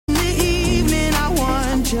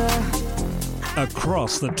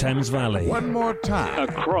Across the Thames Valley. One more time.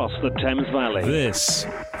 Across the Thames Valley. This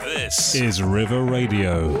is River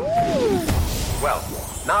Radio. Well,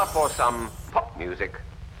 now for some pop music.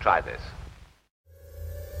 Try this.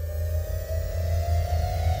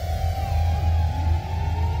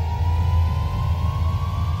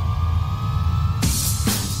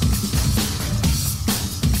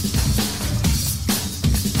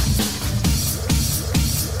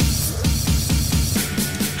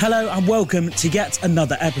 Hello and welcome to yet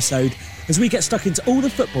another episode as we get stuck into all the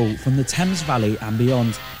football from the Thames Valley and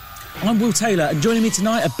beyond. I'm Will Taylor and joining me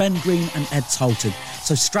tonight are Ben Green and Ed Tolton.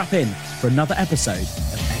 So strap in for another episode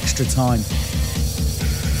of Extra Time.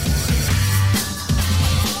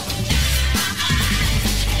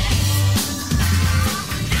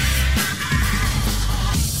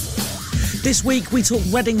 This week we talk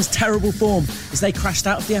Reading's terrible form as they crashed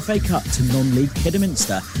out of the FA Cup to non-league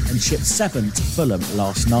Kidderminster and shipped 7 to Fulham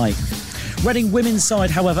last night. Reading women's side,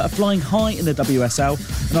 however, are flying high in the WSL,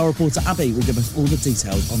 and our reporter Abby will give us all the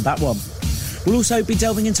details on that one. We'll also be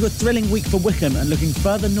delving into a thrilling week for Wycombe and looking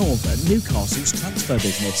further north at Newcastle's transfer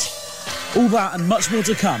business. All that and much more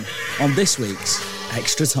to come on this week's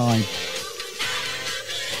Extra Time.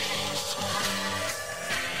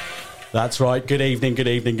 That's right. Good evening.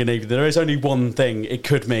 There is only one thing it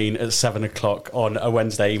could mean at 7 o'clock on a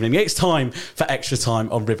Wednesday evening. It's time for Extra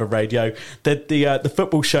Time on River Radio. The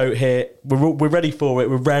football show here, we're ready for it.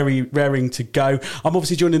 We're raring to go. I'm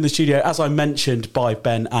obviously joined in the studio, as I mentioned, by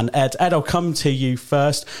Ben and Ed. Ed, I'll come to you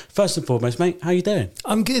first. First and foremost, mate, how are you doing?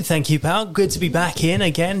 I'm good, thank you, pal. Good to be back in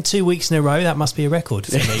again. 2 weeks in a row. That must be a record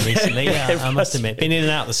for me recently. I must admit. Been in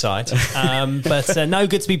and out the side. No,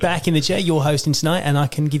 good to be back in the chair. You're hosting tonight and I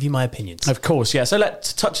can give you my opinion. Of course, yeah. So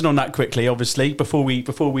let's touch on that quickly, obviously, before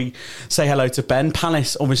we say hello to Ben.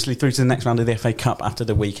 Palace, obviously, through to the next round of the FA Cup after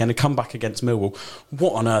the weekend. A comeback against Millwall.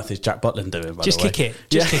 What on earth is Jack Butland doing, by Just the way? kick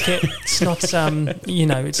it. It's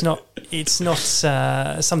not, it's not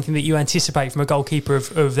something that you anticipate from a goalkeeper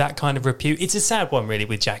of that kind of repute. It's a sad one, really,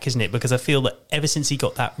 with Jack, isn't it? Because I feel that ever since he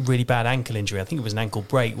got that really bad ankle injury, I think it was an ankle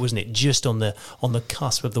break, wasn't it? Just on the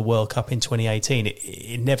cusp of the World Cup in 2018,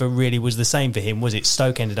 it never really was the same for him, was it?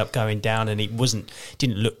 Stoke ended up going down and he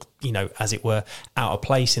didn't look, as it were, out of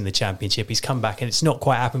place in the Championship. He's come back and it's not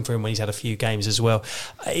quite happened for him when he's had a few games as well.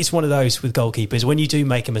 It's one of those with goalkeepers, when you do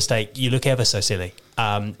make a mistake, you look ever so silly.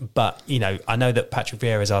 But I know that Patrick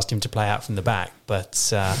Vieira's asked him to play out from the back, but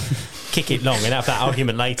kick it long and have that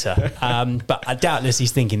argument later. But doubtless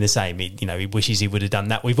he's thinking the same. He wishes he would have done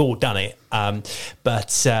that. We've all done it.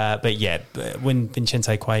 But when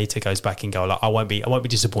Vincente Quaita goes back in goal, I won't be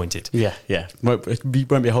disappointed. Yeah. You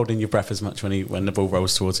won't be holding your breath as much when the ball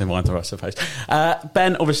rolls towards him either, I suppose.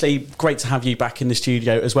 Ben, obviously, great to have you back in the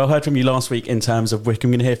studio as well. Heard from you last week in terms of Wycombe.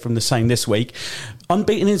 I'm going to hear from the same this week.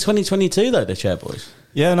 Unbeaten in 2022, though, the Chair Boys.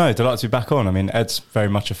 Yeah, no, delighted to be back on. I mean, Ed's very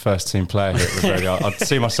much a first-team player here at River Radio. I'd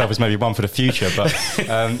see myself as maybe one for the future, but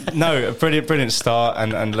no, brilliant start.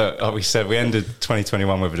 And look, like we said, we ended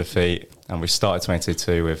 2021 with a defeat, and we started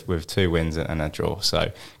 2022 with 2 wins and a draw.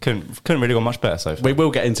 So couldn't really go much better so far. We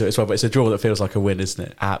will get into it as well, but it's a draw that feels like a win, isn't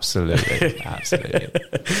it? Absolutely.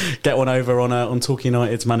 Get one over on Torquay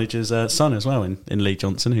United's manager's son as well, in Lee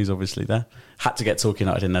Johnson, who's obviously there. Had to get Torquay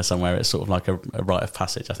United in there somewhere. It's sort of like a rite of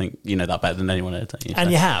passage. I think you know that better than anyone, don't you?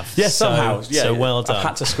 And you have. Yeah, somehow. So well done. I've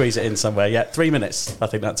had to squeeze it in somewhere. Yeah, 3 minutes I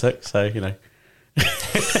think that took. So,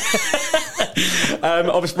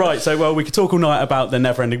 Right, so we could talk all night about the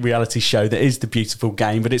never-ending reality show that is The Beautiful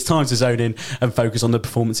Game, but it's time to zone in and focus on the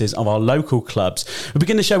performances of our local clubs. We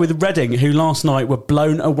begin the show with Reading, who last night were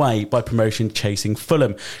blown away by promotion-chasing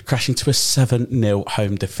Fulham, crashing to a 7-0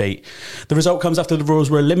 home defeat. The result comes after the Royals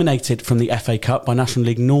were eliminated from the FA Cup by National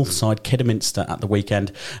League North side Kidderminster at the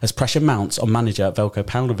weekend, as pressure mounts on manager Veljko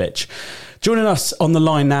Paunovic. Joining us on the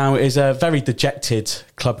line now is a very dejected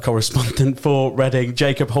club correspondent for Reading,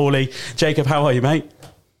 Jacob Hawley. Jacob, how are you, mate?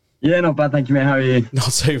 Yeah, not bad, thank you, mate. How are you?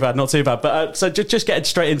 Not too bad. But so just getting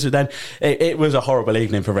straight into it then, it was a horrible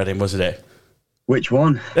evening for Reading, wasn't it? Which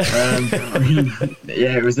one? It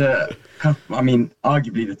was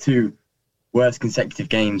arguably the 2 worst consecutive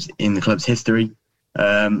games in the club's history.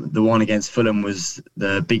 The one against Fulham was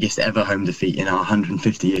the biggest ever home defeat in our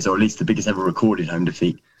 150 years, or at least the biggest ever recorded home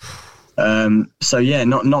defeat. Not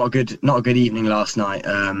a good evening last night.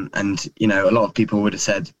 A lot of people would have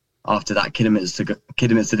said after that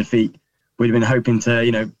Kidderminster defeat, we'd have been hoping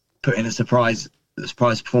to, put in a surprise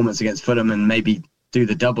performance against Fulham and maybe do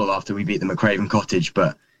the double after we beat them at Craven Cottage.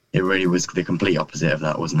 But it really was the complete opposite of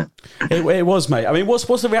that, wasn't it? It was, mate. I mean, what's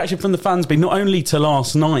the reaction from the fans been, not only to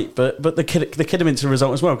last night, but the Kidderminster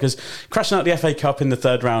result as well? Because crashing out the FA Cup in the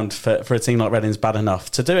third round for a team like Reading is bad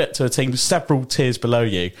enough. To do it to a team several tiers below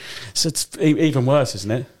you, so it's even worse,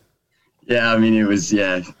 isn't it? Yeah, I mean, it was,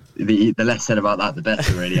 the less said about that, the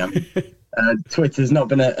better, really. I mean, Twitter's not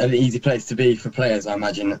been an easy place to be for players, I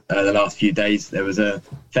imagine, the last few days. There was a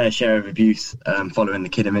fair share of abuse following the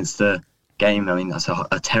Kidderminster game. I mean, that's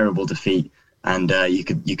a terrible defeat, and you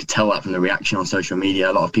could tell that from the reaction on social media.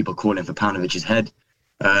 A lot of people calling for Paunovic's head,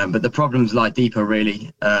 but the problems lie deeper,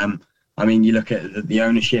 really. I mean, you look at the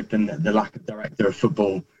ownership and the lack of director of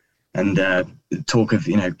football, and talk of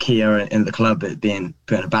Kia in the club being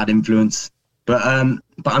a bad influence. But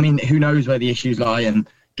I mean, who knows where the issues lie? And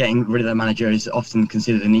getting rid of the manager is often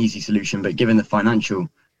considered an easy solution, but given the financial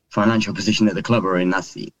position that the club are in,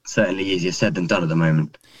 that's certainly easier said than done at the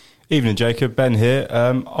moment. Evening, Jacob. Ben here.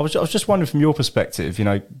 I was just wondering, from your perspective,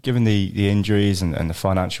 given the injuries and the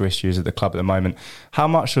financial issues at the club at the moment, how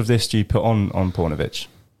much of this do you put on Paunovic?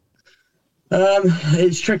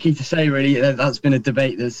 It's tricky to say, really. That's been a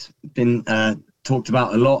debate that's been talked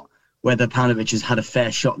about a lot, whether Paunovic has had a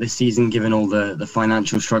fair shot this season, given all the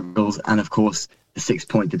financial struggles and, of course, the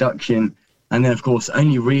 6-point deduction. And then, of course,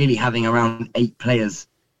 only really having around 8 players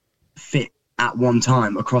fit at one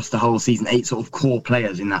time across the whole season, 8 sort of core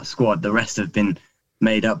players in that squad. The rest have been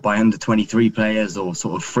made up by under 23 players or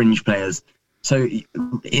sort of fringe players. So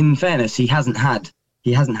in fairness, he hasn't had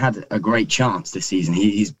a great chance this season.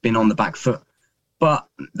 He's been on the back foot. But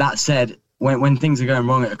that said, when things are going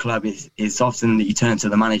wrong at a club, it's often that you turn to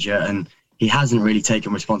the manager, and he hasn't really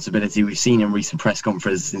taken responsibility. We've seen in recent press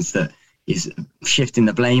conferences that he's shifting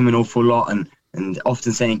the blame an awful lot and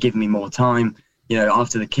often saying, give me more time.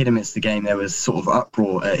 After the Kidderminster game, there was sort of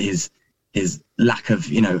uproar at his lack of,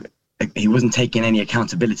 he wasn't taking any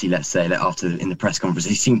accountability, let's say, in the press conference.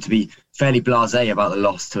 He seemed to be fairly blasé about the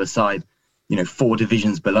loss to a side, 4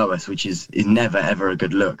 divisions below us, which is never, ever a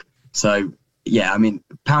good look. So, yeah, I mean,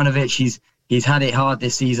 Paunovic, he's had it hard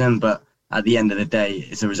this season, but at the end of the day,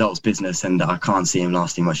 it's a results business, and I can't see him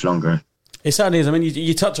lasting much longer. It certainly is. I mean,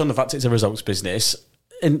 you touch on the fact it's a results business.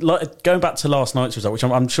 And going back to last night's result, which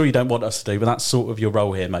I'm sure you don't want us to do, but that's sort of your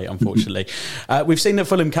role here, mate, unfortunately. We've seen that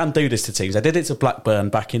Fulham can do this to teams. They did it to Blackburn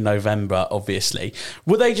back in November, obviously.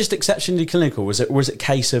 Were they just exceptionally clinical? Was it a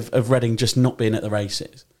case of Reading just not being at the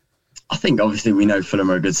races? I think, obviously, we know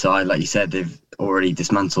Fulham are a good side. Like you said, they've already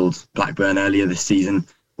dismantled Blackburn earlier this season.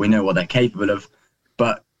 We know what they're capable of.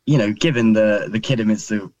 But, given the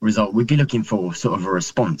Kidderminster result, we'd be looking for sort of a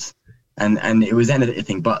response. And it was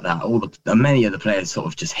anything but that. Many of the players sort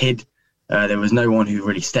of just hid. There was no one who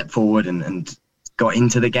really stepped forward and got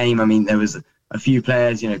into the game. I mean, there was a few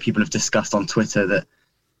players, people have discussed on Twitter that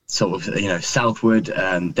sort of, Southwood,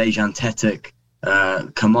 Dejan Tetic,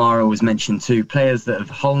 Kamara was mentioned too. Players that have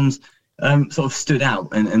Holmes sort of stood out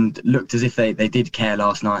and looked as if they did care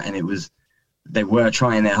last night, and they were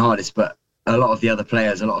trying their hardest. But a lot of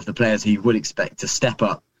the players who you would expect to step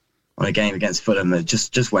up on a game against Fulham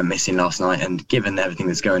just went missing last night. And given everything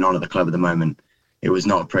that's going on at the club at the moment, it was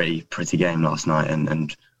not a pretty game last night.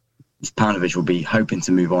 And Paunovic will be hoping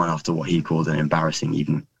to move on after what he called an embarrassing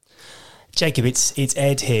evening. Jacob, it's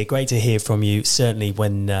Ed here. Great to hear from you. Certainly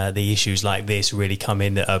when the issues like this really come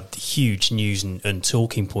in that are huge news and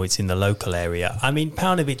talking points in the local area. I mean,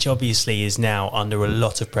 Paunovic obviously is now under a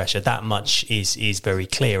lot of pressure. That much is very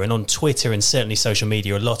clear. And on Twitter and certainly social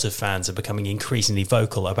media, a lot of fans are becoming increasingly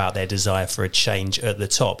vocal about their desire for a change at the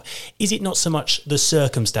top. Is it not so much the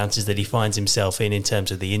circumstances that he finds himself in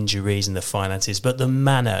terms of the injuries and the finances, but the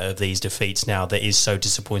manner of these defeats now that is so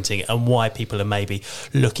disappointing, and why people are maybe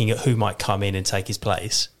looking at who might come in and take his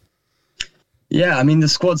place? Yeah, I mean, the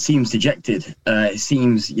squad seems dejected. It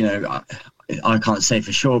seems, I can't say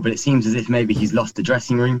for sure, but it seems as if maybe he's lost the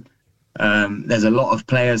dressing room. There's a lot of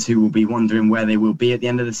players who will be wondering where they will be at the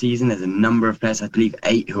end of the season. There's a number of players, I believe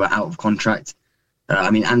 8, who are out of contract.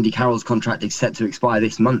 I mean, Andy Carroll's contract is set to expire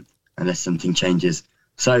this month unless something changes.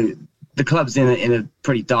 So the club's in a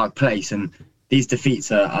pretty dark place, and these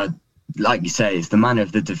defeats are, like you say, it's the manner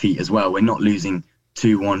of the defeat as well. We're not losing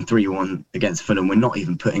 2-1, 3-1 against Fulham. We're not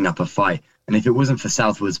even putting up a fight. And if it wasn't for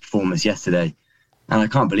Southwood's performance yesterday, and I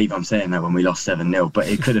can't believe I'm saying that when we lost 7-0, but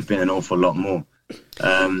it could have been an awful lot more.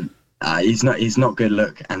 It's not good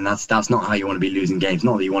look, and that's not how you want to be losing games.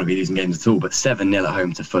 Not that you want to be losing games at all, but 7-0 at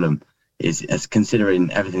home to Fulham is considering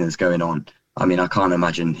everything that's going on. I mean, I can't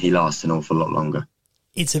imagine he lasts an awful lot longer.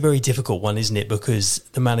 It's a very difficult one, isn't it? Because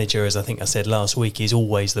the manager, as I think I said last week, is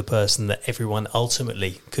always the person that everyone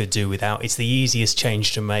ultimately could do without. It's the easiest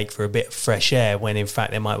change to make for a bit of fresh air when in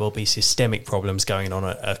fact there might well be systemic problems going on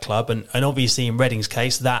at a club. And obviously in Reading's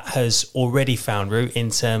case, that has already found root in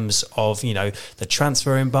terms of, you know, the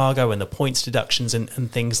transfer embargo and the points deductions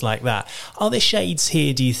and things like that. Are there shades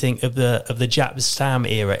here, do you think, of the Jaap Stam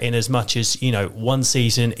era, in as much as, you know, one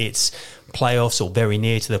season it's playoffs or very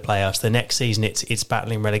near to the playoffs, the next season it's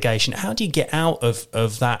battling relegation? How do you get out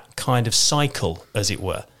of that kind of cycle, as it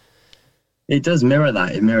were? It does mirror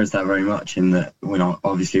that. It mirrors that very much, in that when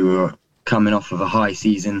obviously we were coming off of a high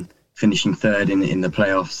season, finishing third in the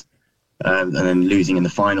playoffs, and then losing in the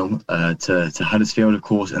final to Huddersfield, of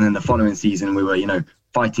course, and then the following season we were, you know,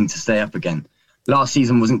 fighting to stay up again. Last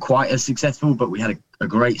season wasn't quite as successful, but we had a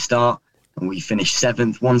great start and we finished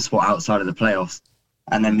 7th, one spot outside of the playoffs.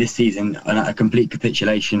 And then this season, a complete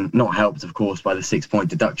capitulation, not helped, of course, by the 6-point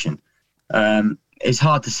deduction. It's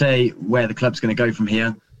hard to say where the club's going to go from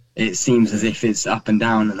here. It seems as if it's up and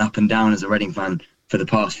down as a Reading fan for the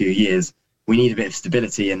past few years. We need a bit of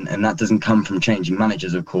stability, and that doesn't come from changing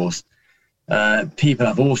managers, of course. People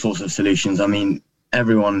have all sorts of solutions. I mean,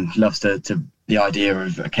 everyone loves the idea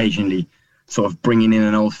of occasionally sort of bringing in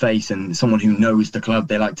an old face and someone who knows the club.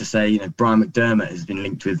 They like to say, you know, Brian McDermott has been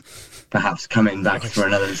linked with perhaps coming back for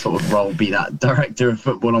another sort of role, be that director of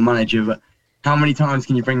football or manager. But how many times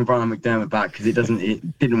can you bring Brian McDermott back? Because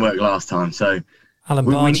it didn't work last time. So Alan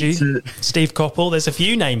Bargy, Steve Coppell, there's a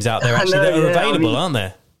few names out there actually that are available, aren't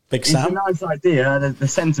there? Big Sam. It's a nice idea. The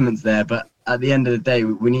sentiment's there, but at the end of the day,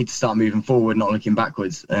 we need to start moving forward, not looking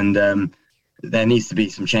backwards. And there needs to be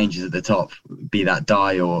some changes at the top, be that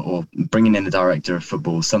Dye or bringing in the director of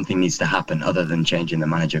football. Something needs to happen other than changing the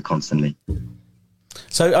manager constantly.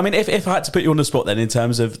 So, I mean, if I had to put you on the spot then, in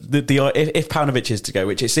terms of if Paunovic is to go,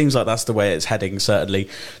 which it seems like that's the way it's heading, certainly,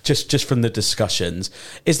 just from the discussions,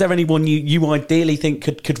 is there anyone you ideally think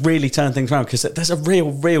could really turn things around? Because there's a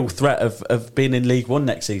real threat of being in League One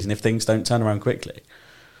next season if things don't turn around quickly.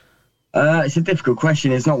 It's a difficult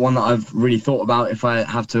question. It's not one that I've really thought about, if I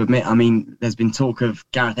have to admit. I mean, there's been talk of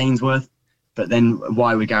Gareth Ainsworth, but then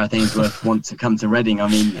why would Gareth Ainsworth want to come to Reading? I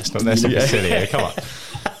mean, that's not silly here. Come on.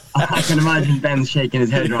 I can imagine Ben shaking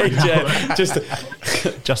his head right now. Yeah, just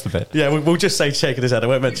a bit. Yeah, we'll just say shaking his head. I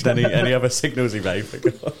won't mention any other signals he made.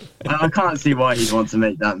 I can't see why he'd want to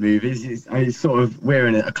make that move. It's sort of, we're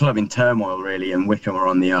in a club in turmoil, really, and Wycombe are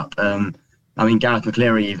on the up. I mean, Gareth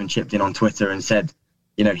McCleary even chipped in on Twitter and said,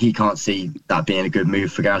 you know, he can't see that being a good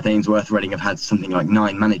move for Gareth Ainsworth. Reading have had something like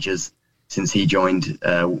 9 managers since he joined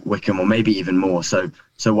Wycombe, or maybe even more. So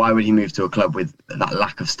why would he move to a club with that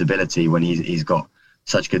lack of stability when he's got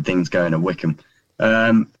such good things going at Wycombe?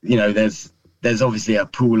 You know, there's obviously a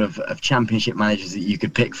pool of championship managers that you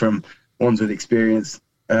could pick from, ones with experience.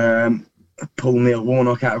 Pull Neil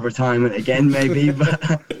Warnock out of retirement again, maybe. But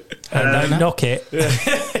don't knock it.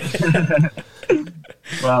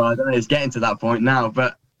 Well, I don't know. It's getting to that point now,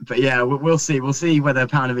 but yeah, we'll see. We'll see whether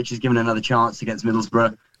Paunovic is given another chance against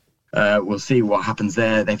Middlesbrough. We'll see what happens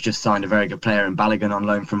there. They've just signed a very good player in Balogun on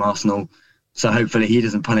loan from Arsenal, so hopefully he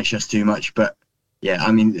doesn't punish us too much. But yeah,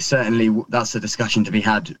 I mean, certainly that's a discussion to be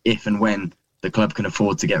had if and when the club can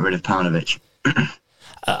afford to get rid of Paunovic.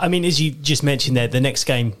 I mean, as you just mentioned there, the next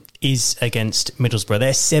game is against Middlesbrough.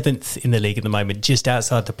 They're 7th in the league at the moment, just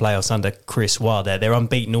outside the playoffs under Chris Wilder. They're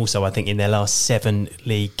unbeaten also, I think, in their last 7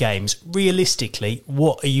 league games. Realistically,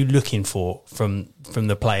 what are you looking for from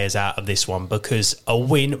the players out of this one? Because a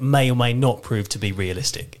win may or may not prove to be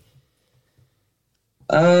realistic.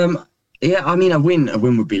 Yeah, I mean, a win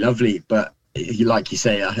would be lovely, but like you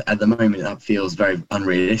say, at the moment that feels very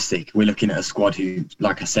unrealistic. We're looking at a squad who,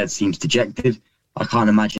 like I said, seems dejected. I can't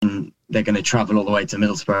imagine they're going to travel all the way to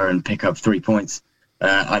Middlesbrough and pick up 3 points.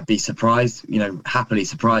 I'd be surprised, happily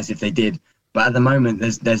surprised if they did. But at the moment,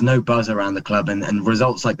 there's no buzz around the club, and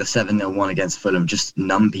results like the 7-0 one against Fulham just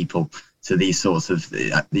numb people to these sorts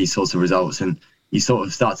of results, and you sort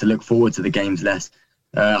of start to look forward to the games less.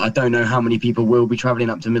 I don't know how many people will be travelling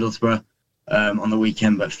up to Middlesbrough on the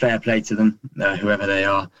weekend, but fair play to them, whoever they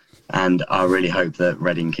are. And I really hope that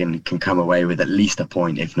Reading can come away with at least a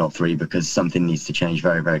point, if not 3, because something needs to change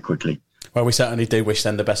very, very quickly. Well, we certainly do wish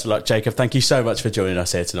them the best of luck. Jacob, thank you so much for joining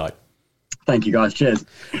us here tonight. Thank you, guys. Cheers.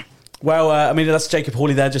 Well, that's Jacob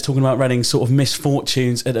Hawley there, just talking about Reading's sort of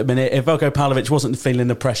misfortunes at the minute. If Veljko Pavlovic wasn't feeling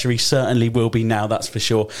the pressure, he certainly will be now, that's for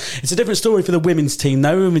sure. It's a different story for the women's team,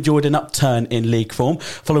 though, who enjoyed an upturn in league form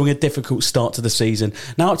following a difficult start to the season.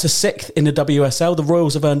 Now up to 6th in the WSL, the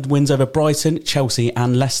Royals have earned wins over Brighton, Chelsea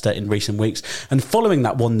and Leicester in recent weeks. And following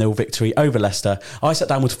that 1-0 victory over Leicester, I sat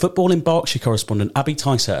down with Football in Berkshire correspondent Abby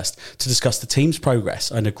Ticehurst to discuss the team's progress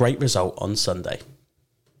and a great result on Sunday.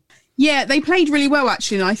 Yeah, they played really well,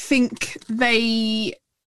 actually, and I think it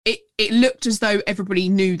looked as though everybody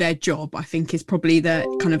knew their job, I think is probably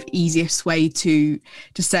the kind of easiest way to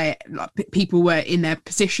say it. Like, people were in their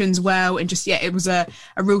positions well, and just, it was a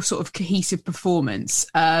real sort of cohesive performance.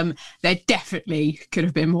 There definitely could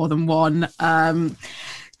have been more than one.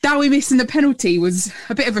 Dowie missing the penalty was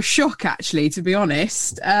a bit of a shock, actually, to be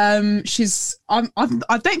honest. I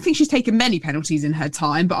don't think she's taken many penalties in her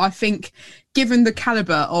time, but I think given the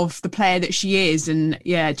calibre of the player that she is, and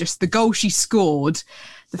just the goal she scored,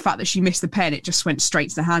 the fact that she missed the pen, it just went straight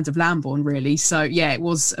to the hands of Lambourne, really. So it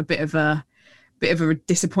was a bit of a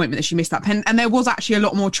disappointment that she missed that pen, and there was actually a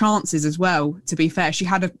lot more chances as well, to be fair. She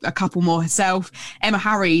had a couple more herself. Emma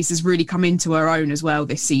Harries has really come into her own as well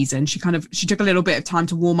this season. She took a little bit of time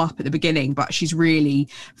to warm up at the beginning, but she's really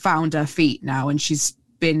found her feet now, and she's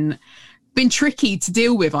been tricky to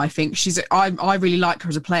deal with. I think I really like her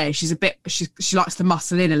as a player. She likes to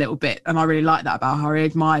muscle in a little bit, and I really like that about her. I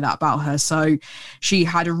admire that about her. So she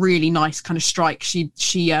had a really nice kind of strike. She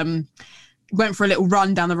went for a little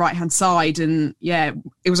run down the right hand side, and it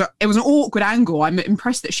was an awkward angle. I'm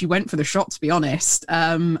impressed that she went for the shot, to be honest,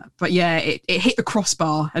 but it hit the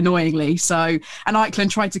crossbar annoyingly. So, and Eichland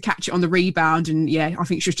tried to catch it on the rebound, and I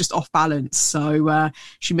think she was just off balance, so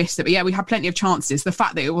she missed it. But we had plenty of chances. The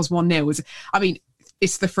fact that it was 1-0 was,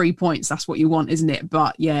 it's the 3 points, that's what you want, isn't it?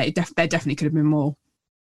 But there definitely could have been more.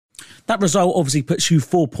 That result obviously puts you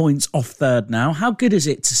 4 points off third now. How good is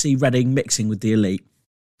it to see Reading mixing with the elite?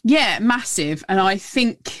 Yeah, massive. And I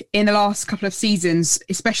think in the last couple of seasons,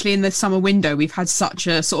 especially in the summer window, we've had such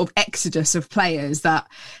a sort of exodus of players that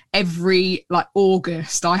every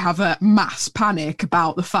August I have a mass panic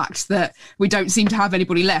about the fact that we don't seem to have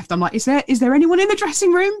anybody left. I'm like, is there anyone in the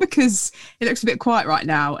dressing room? Because it looks a bit quiet right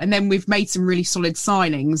now. And then we've made some really solid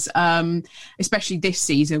signings, especially this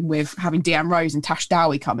season with having Deanne Rose and Tash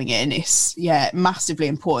Dowie coming in. It's massively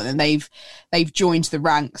important, and they've joined the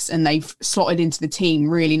ranks and they've slotted into the team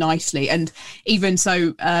really nicely. And even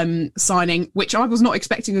so, signing, which I was not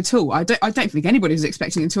expecting at all. I don't think anybody was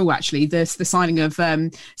expecting at all, actually. The signing of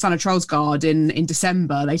Sanne Troelsgaard in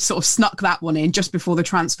December. They sort of snuck that one in just before the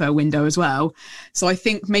transfer window as well. So I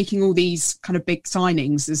think making all these kind of big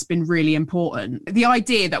signings has been really important. The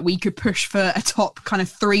idea that we could push for a top kind of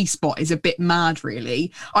 3 spot is a bit mad,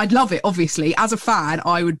 really. I'd love it, obviously. As a fan,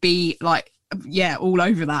 I would be all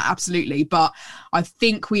over that, absolutely. But I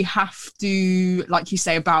think we have to, like you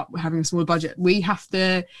say about having a small budget, we have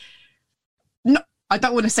to... I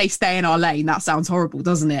don't want to say stay in our lane. That sounds horrible,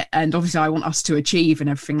 doesn't it? And obviously I want us to achieve and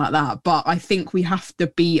everything like that. But I think we have to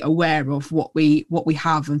be aware of what we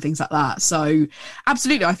have and things like that. So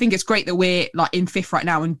absolutely, I think it's great that we're in 5th right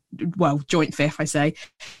now, and joint 5th, I say,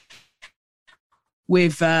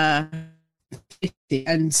 with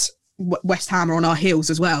and West Ham are on our heels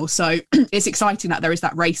as well. So it's exciting that there is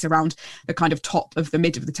that race around the kind of top of the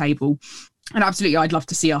mid of the table. And absolutely, I'd love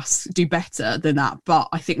to see us do better than that. But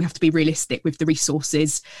I think we have to be realistic with the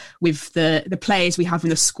resources, with the players we have in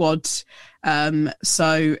the squad.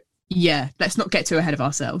 So, let's not get too ahead of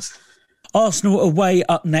ourselves. Arsenal away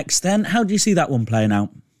up next then. How do you see that one playing out?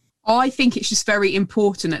 I think it's just very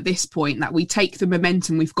important at this point that we take the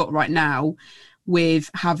momentum we've got right now with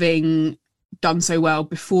having done so well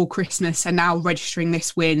before Christmas and now registering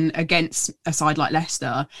this win against a side like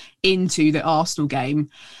Leicester into the Arsenal game.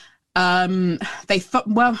 They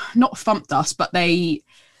not thumped us, but they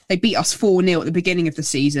beat us 4-0 at the beginning of the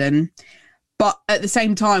season. But at the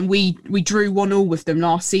same time, we drew 1-1 with them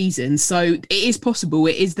last season, so it is possible,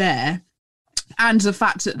 it is there. And the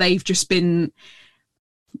fact that they've just been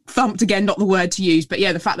thumped, again, not the word to use, but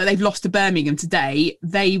the fact that they've lost to Birmingham today,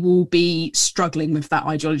 they will be struggling with that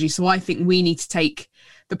ideology. So I think we need to take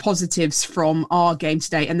the positives from our game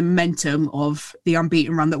today and the momentum of the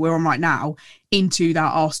unbeaten run that we're on right now into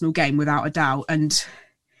that Arsenal game, without a doubt. And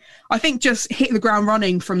I think just hitting the ground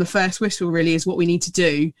running from the first whistle really is what we need to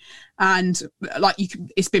do. And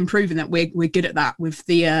it's been proven that we're good at that with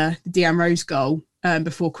the Deanne Rose goal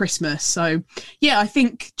before Christmas. So I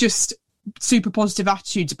think just super positive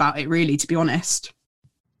attitudes about it, really, to be honest.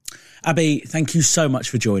 Abby, thank you so much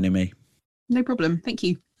for joining me. No problem. Thank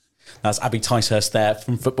you. That's Abby Ticehurst there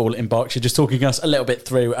from Football in Berkshire, just talking us a little bit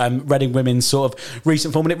through Reading women's sort of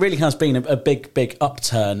recent form, and it really has been a big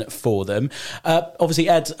upturn for them. Obviously,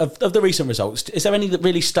 Ed, of the recent results, is there any that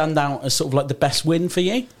really stand out as sort of like the best win for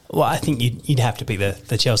you? Well, I think you'd have to pick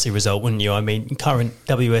the Chelsea result, wouldn't you? I mean, current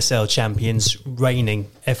WSL champions, reigning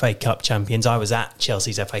FA Cup champions. I was at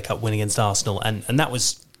Chelsea's FA Cup win against Arsenal, and that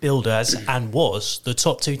was billed as, and was, the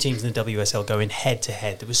top two teams in the WSL going head to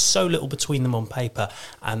head. There was so little between them on paper,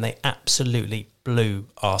 and they absolutely blew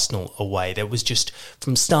Arsenal away. There was just,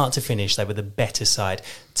 from start to finish, they were the better side.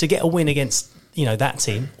 To get a win against, that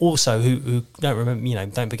team, also who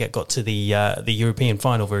don't forget, got to the European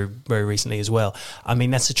final very, very recently as well. I mean,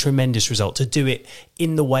 that's a tremendous result. To do it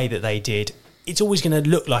in the way that they did, it's always going to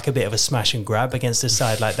look like a bit of a smash and grab against a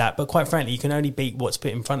side like that. But quite frankly, you can only beat what's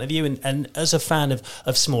put in front of you. And as a fan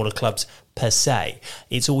of smaller clubs per se,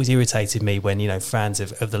 it's always irritated me when, fans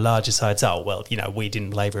of the larger sides, we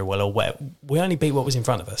didn't play very well, or we only beat what was in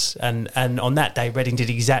front of us. And on that day, Reading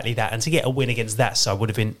did exactly that. And to get a win against that side would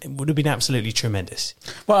have been absolutely tremendous.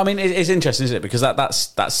 Well, I mean, it's interesting, isn't it? Because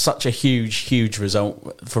that's such a huge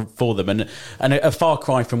result for them, and a far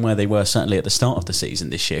cry from where they were certainly at the start of the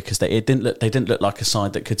season this year, because they didn't look like a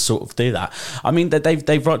side that could sort of do that. I mean,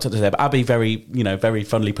 they've right up to there, but Abby very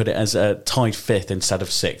funnily put it as tied fifth instead of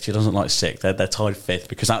sixth. She doesn't like sixth. They're tied fifth,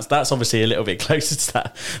 because that's obviously a little bit closer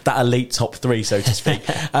to that elite top three, so to speak.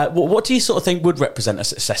 What do you sort of think would represent a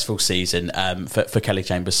successful season for Kelly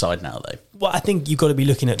Chambers' side now, though? Well, I think you've got to be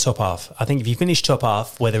looking at top half. I think if you finish top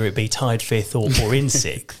half, whether it be tied fifth or in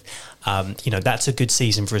sixth, that's a good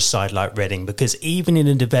season for a side like Reading, because even in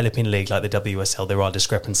a developing league like the WSL, there are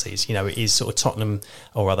discrepancies. It is sort of Tottenham,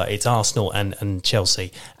 or rather it's Arsenal and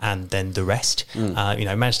Chelsea, and then the rest.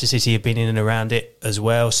 Manchester City have been in and around it as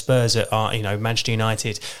well. Spurs are, Manchester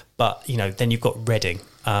United. But, then you've got Reading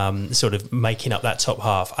sort of making up that top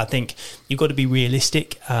half. I think you've got to be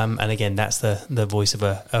realistic. And again, that's the voice of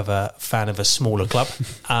a fan of a smaller club.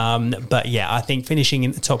 But yeah, I think finishing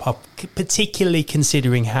in the top half, particularly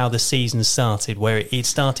considering how the season started, where it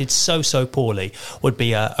started so poorly, would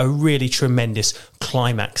be a really tremendous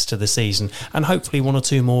climax to the season. And hopefully one or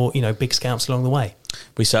two more, big scalps along the way.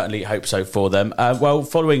 We certainly hope so for them.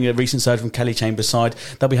 Following a recent surge from Kelly Chambers' side,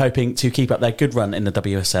 they'll be hoping to keep up their good run in the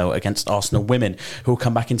WSL against Arsenal women, who will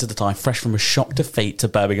come back into the tie fresh from a shock defeat to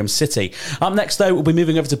Birmingham City. Up next, though, we'll be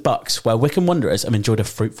moving over to Bucks, where Wycombe Wanderers have enjoyed a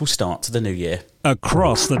fruitful start to the new year.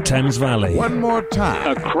 Across the Thames Valley. One more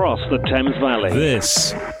time. Across the Thames Valley.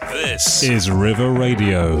 This is River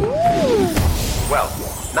Radio. Well,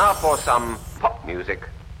 now for some pop music.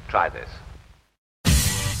 Try this.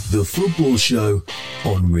 The Football Show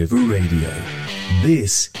on River Radio.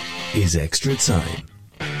 This is Extra Time.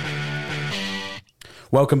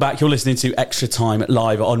 Welcome back. You're listening to Extra Time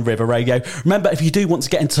live on River Radio. Remember, if you do want to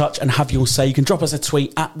get in touch and have your say, you can drop us a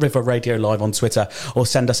tweet at River Radio Live on Twitter, or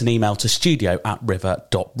send us an email to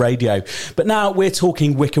studio@river.radio. But now we're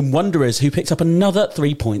talking Wycombe Wanderers, who picked up another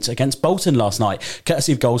 3 points against Bolton last night,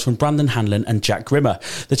 courtesy of goals from Brandon Hanlon and Jack Grimmer.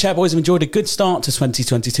 The Chairboys have enjoyed a good start to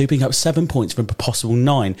 2022, picking up 7 points from a possible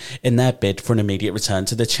 9 in their bid for an immediate return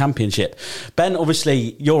to the Championship. Ben,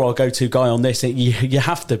 obviously, you're our go-to guy on this. You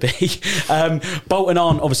have to be. Bolton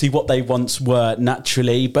aren't obviously what they once were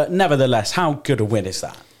naturally, but nevertheless, how good a win is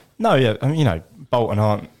that? No, yeah, I mean, Bolton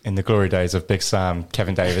aren't in the glory days of Big Sam,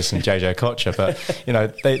 Kevin Davis and JJ Kocher, but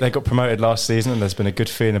they got promoted last season, and there's been a good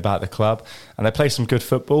feeling about the club, and they play some good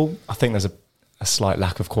football. I think there's a slight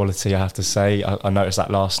lack of quality, I have to say. I noticed that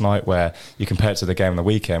last night, where you compare it to the game on the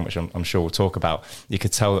weekend, which I'm sure we'll talk about. You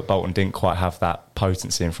could tell that Bolton didn't quite have that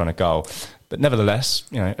potency in front of goal. But nevertheless,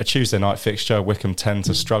 a Tuesday night fixture, Wycombe tend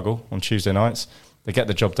to struggle on Tuesday nights. They get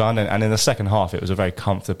the job done, and in the second half, it was a very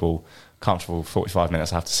comfortable 45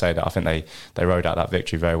 minutes, I have to say. That I think they rode out that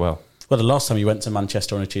victory very well. Well, the last time you went to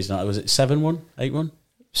Manchester on a Tuesday night, was it 7-1, 8-1?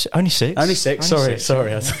 Only six. Sorry.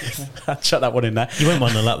 I shut that one in there. You went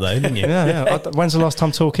 1-0 up though, didn't you? Yeah. When's the last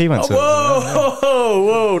time Torquay went to?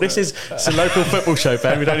 Whoa! It's a local football show,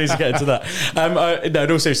 Ben. We don't need to get into that. No, in all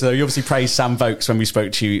seriousness, though, you obviously praised Sam Vokes when we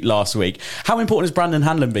spoke to you last week. How important has Brandon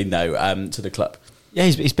Hanlon been, though, to the club? Yeah,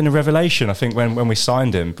 he's been a revelation. I think when we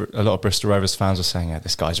signed him, a lot of Bristol Rovers fans were saying,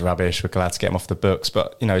 this guy's rubbish, we're glad to get him off the books.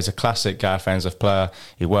 But, he's a classic Gareth Ainsworth player.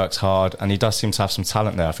 He works hard, and he does seem to have some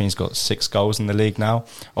talent there. I think he's got 6 goals in the league now.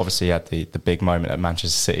 Obviously, he had the big moment at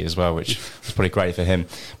Manchester City as well, which was probably great for him.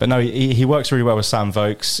 But no, he works really well with Sam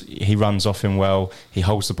Vokes. He runs off him well. He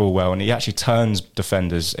holds the ball well, and he actually turns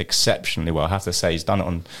defenders exceptionally well. I have to say, he's done it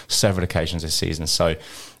on several occasions this season. So,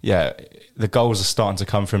 yeah, the goals are starting to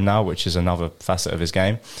come from now, which is another facet of his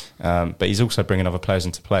game. But he's also bringing other players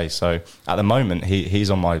into play. So at the moment, he's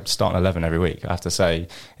on my starting 11 every week. I have to say,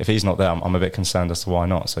 if he's not there, I'm a bit concerned as to why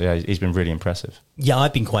not. So yeah, he's been really impressive. Yeah,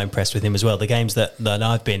 I've been quite impressed with him as well. The games that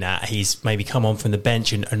I've been at, he's maybe come on from the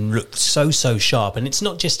bench and looked so sharp. And it's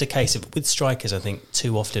not just a case of, with strikers, I think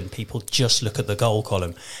too often people just look at the goal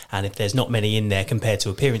column, and if there's not many in there compared to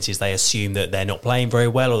appearances, they assume that they're not playing very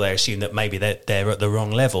well, or they assume that maybe they're at the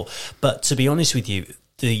wrong level. But to be honest with you,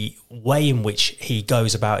 the way in which he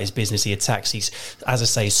goes about his business, he attacks, he's, as I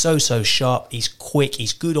say, so sharp, he's quick,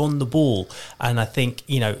 he's good on the ball. And I think,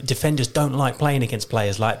 defenders don't like playing against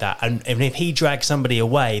players like that. And if he drags somebody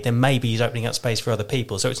away, then maybe he's opening up space for other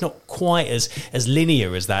people. So it's not quite as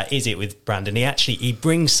linear as that, is it, with Brandon? He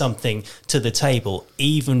brings something to the table,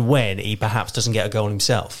 even when he perhaps doesn't get a goal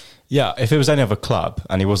himself. Yeah, if it was any other club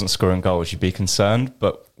and he wasn't scoring goals, you'd be concerned.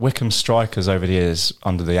 But Wycombe strikers over the years,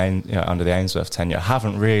 under the Ainsworth tenure,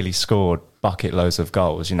 haven't really scored bucket loads of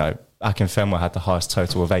goals. Akinfenwa had the highest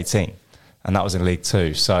total of 18, and that was in League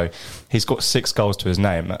Two. So he's got 6 goals to his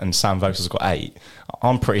name, and Sam Vokes has got 8.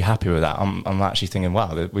 I'm pretty happy with that. I'm actually thinking,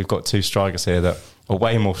 wow, we've got 2 strikers here that are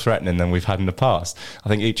way more threatening than we've had in the past. I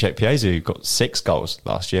think Ichek Piezu got 6 goals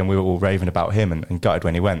last year, and we were all raving about him and gutted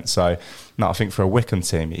when he went. So, no, I think for a Wycombe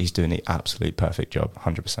team, he's doing the absolute perfect job,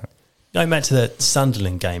 100%. Going back to the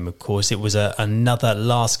Sunderland game, of course, it was another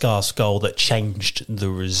last-gasp goal that changed the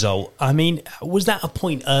result. I mean, was that a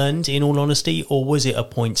point earned, in all honesty, or was it a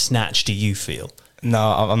point snatched, do you feel? No,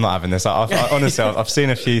 I'm not having this. Honestly, I've seen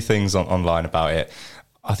a few things online about it.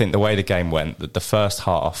 I think the way the game went, the first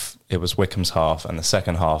half, it was Wycombe's half, and the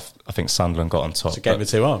second half, I think Sunderland got on top. It's a game of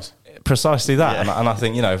 2 halves. Precisely that. Yeah. And I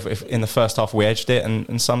think, if in the first half we edged it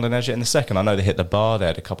and Sunderland edged it in the second. I know they hit the bar, they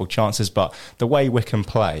had a couple of chances, but the way Wycombe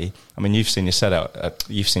play, I mean, you've seen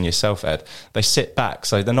yourself, Ed, they sit back,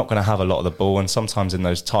 so they're not going to have a lot of the ball, and sometimes in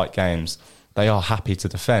those tight games, they are happy to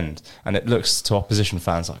defend. And it looks to opposition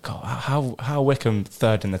fans like, oh, how are Wycombe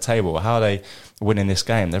third in the table? How are they winning this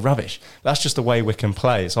game? They're rubbish. That's just the way Wycombe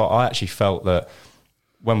play. So I actually felt that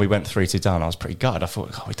when we went 3-2 down, I was pretty gutted. I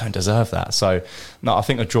thought, we don't deserve that. So, no, I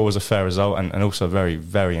think a draw was a fair result, and also a very,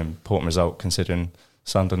 very important result considering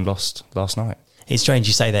Sunderland lost last night. It's strange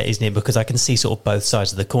you say that, isn't it? Because I can see sort of both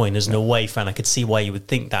sides of the coin. As an away fan, I could see why you would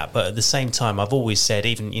think that. But at the same time, I've always said,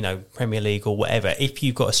 even, Premier League or whatever, if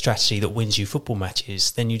you've got a strategy that wins you football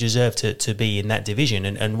matches, then you deserve to be in that division.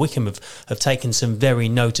 And Wycombe have taken some very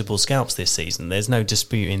notable scalps this season. There's no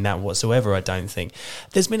disputing that whatsoever, I don't think.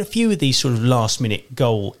 There's been a few of these sort of last-minute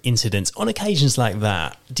goal incidents. On occasions like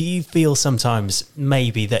that, do you feel sometimes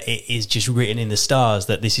maybe that it is just written in the stars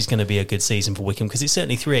that this is going to be a good season for Wycombe? Because it's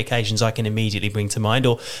certainly 3 occasions I can immediately bring to mind.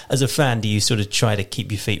 Or as a fan, do you sort of try to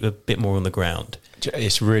keep your feet a bit more on the ground?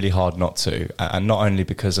 It's really hard not to, and not only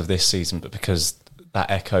because of this season, but because that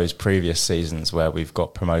echoes previous seasons where we've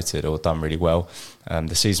got promoted or done really well.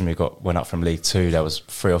 The season went up from League 2, there was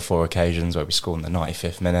 3 or 4 occasions where we scored in the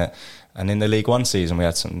 95th minute, and in the League 1 season we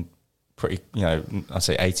had some pretty, I'd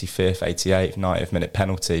say 85th, 88th, 90th minute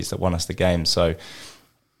penalties that won us the game. So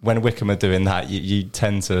when Wycombe are doing that, you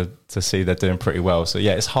tend to see they're doing pretty well. So,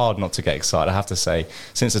 yeah, it's hard not to get excited. I have to say,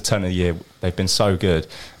 since the turn of the year, they've been so good.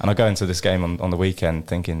 And I go into this game on the weekend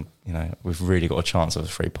thinking, we've really got a chance of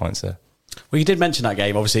 3 points there. Well, you did mention that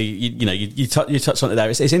game. Obviously, you touched on it there.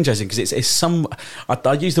 It's interesting because it's some.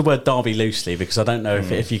 I use the word derby loosely because I don't know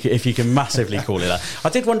if you can massively call it that. I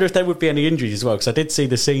did wonder if there would be any injuries as well, because I did see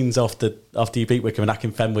the scenes after you beat Wycombe and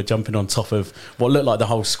Akinfenwa jumping on top of what looked like the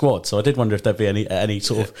whole squad. So I did wonder if there'd be any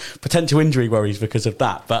sort of potential injury worries because of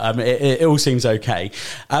that. But it all seems okay.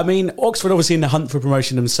 I mean, Oxford obviously in the hunt for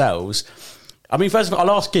promotion themselves. I mean, first of all,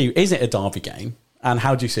 I'll ask you: is it a derby game, and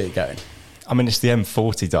how do you see it going? I mean, it's the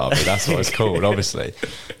M40 derby. That's what it's called, obviously.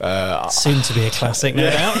 Soon to be a classic, no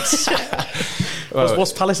doubt.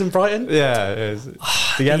 What's Palace and Brighton? Yeah. The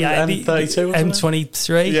M32?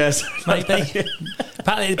 M23? Yes. Maybe.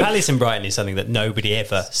 Palace and Brighton is something that nobody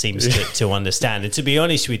ever seems to understand. And to be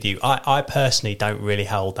honest with you, I personally don't really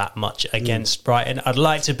hold that much against Brighton. I'd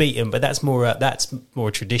like to beat them, but that's more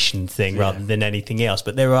a tradition thing rather than anything else.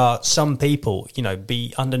 But there are some people,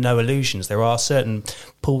 be under no illusions. There are certain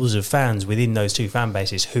pools of fans within those two fan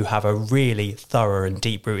bases who have a really thorough and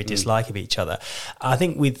deep-rooted dislike of each other. I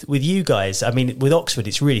think with you guys, I mean, with Oxford,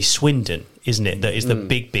 it's really Swindon, isn't it, that is the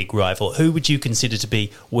big rival. Who would you consider to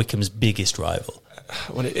be Wycombe's biggest rival?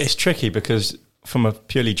 Well, it's tricky because from a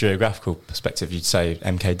purely geographical perspective, you'd say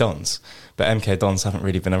MK Dons, but MK Dons haven't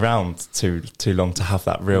really been around too long to have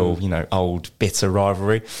that real, old bitter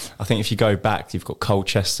rivalry. I think if you go back, you've got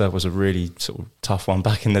Colchester was a really sort of tough one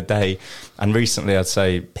back in the day, and recently I'd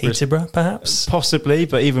say Peterborough, perhaps, possibly,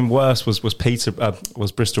 but even worse was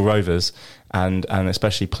Bristol Rovers and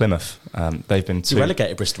especially Plymouth. They've been You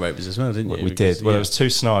relegated Bristol Rovers as well, didn't you? We did. Well, there was two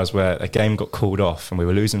scenarios where a game got called off and we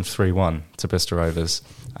were losing 3-1 to Bristol Rovers,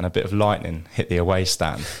 and a bit of lightning hit the away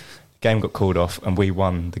stand. Game got called off and we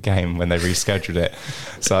won the game when they rescheduled it.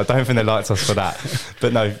 So I don't think they liked us for that.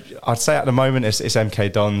 But no, I'd say at the moment it's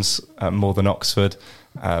MK Dons more than Oxford.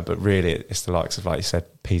 But really it's the likes of, like you said,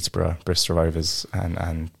 Peterborough, Bristol Rovers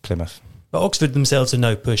and Plymouth. But Oxford themselves are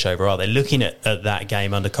no pushover, are they? Looking at that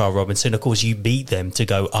game under Carl Robinson, of course, you beat them to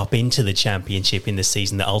go up into the Championship in the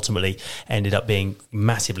season that ultimately ended up being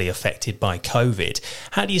massively affected by COVID.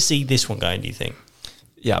 How do you see this one going, do you think?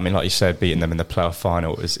 Yeah, I mean, like you said, beating them in the playoff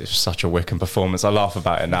final is such a Wycombe performance. I laugh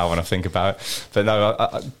about it now when I think about it. But no,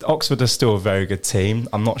 Oxford are still a very good team.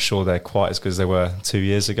 I'm not sure they're quite as good as they were 2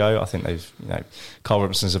 years ago. I think Carl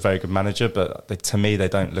Robinson's a very good manager, but to me, they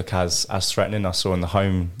don't look as threatening. I saw in the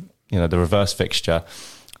home, the reverse fixture,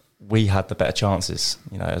 we had the better chances,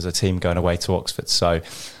 as a team going away to Oxford. So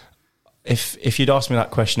if you'd asked me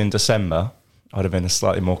that question in December, I'd have been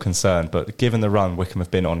slightly more concerned. But given the run Wycombe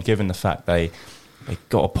have been on, given the fact they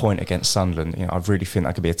got a point against Sunderland, I really think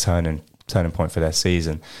that could be a turning point for their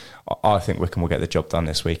season. I think Wycombe will get the job done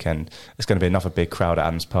this weekend. It's going to be another big crowd at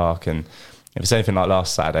Adams Park, and if it's anything like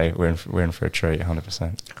last Saturday, we're in for a treat,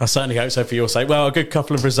 100%. I certainly hope so for your sake. Well, a good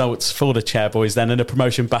couple of results for the Chairboys then, and a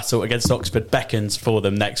promotion battle against Oxford beckons for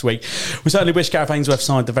them next week. We certainly wish Gareth Ainsworth's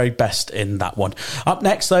side the very best in that one. Up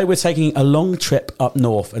next, though, we're taking a long trip up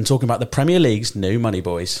north and talking about the Premier League's new Money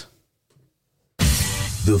Boys.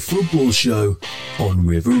 The Football Show on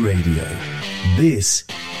River Radio. This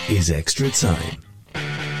is Extra Time.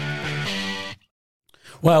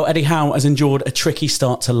 Well, Eddie Howe has endured a tricky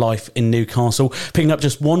start to life in Newcastle, picking up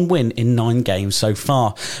just one win in 9 games so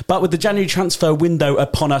far. But with the January transfer window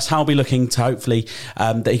upon us, Howe will be looking to hopefully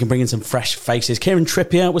that he can bring in some fresh faces. Kieran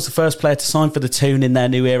Trippier was the first player to sign for the Toon in their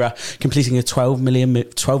new era, completing a £12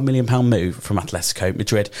 million move from Atletico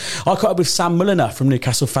Madrid. I caught up with Sam Mulliner from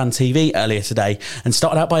Newcastle Fan TV earlier today and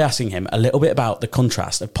started out by asking him a little bit about the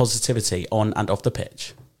contrast of positivity on and off the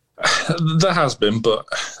pitch. There has been, but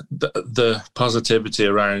the positivity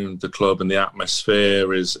around the club and the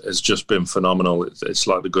atmosphere has just been phenomenal. It's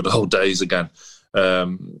like the good old days again.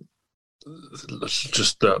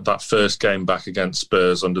 Just that first game back against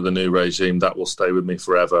Spurs under the new regime, that will stay with me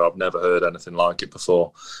forever. I've never heard anything like it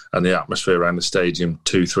before. And the atmosphere around the stadium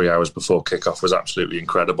 2-3 hours before kickoff was absolutely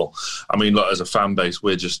incredible. I mean, look, as a fan base,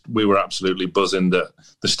 we were absolutely buzzing that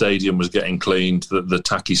the stadium was getting cleaned, that the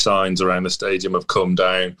tacky signs around the stadium have come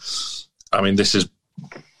down. I mean, this is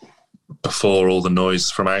before all the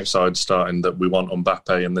noise from outside starting that we want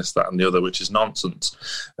Mbappe and this, that and the other, which is nonsense.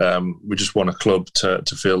 We just want a club to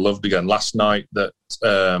feel loved again. Last night that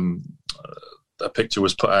a picture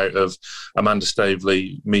was put out of Amanda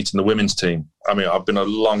Staveley meeting the women's team. I mean, I've been a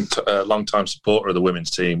long time supporter of the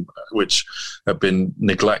women's team, which have been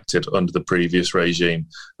neglected under the previous regime,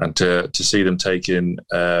 and to see them taking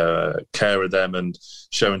care of them and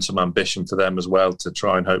showing some ambition for them as well to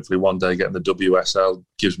try and hopefully one day get in the WSL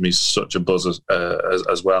gives me such a buzz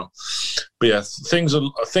as well. But yeah, things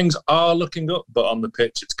are looking up, but on the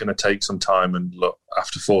pitch it's going to take some time. And look,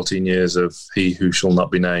 after 14 years of he who shall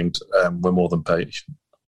not be named, we're more than patient.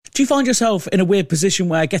 Do you find yourself in a weird position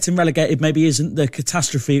where getting relegated maybe isn't the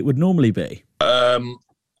catastrophe it would normally be? I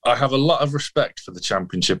have a lot of respect for the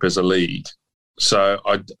Championship as a league. So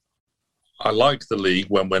I like the league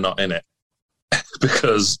when we're not in it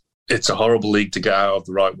because it's a horrible league to get out of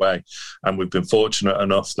the right way. And we've been fortunate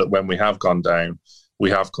enough that when we have gone down, we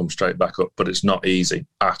have come straight back up, but it's not easy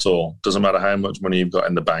at all. Doesn't matter how much money you've got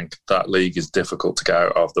in the bank, that league is difficult to get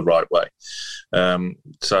out of the right way.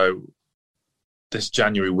 So this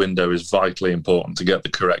January window is vitally important to get the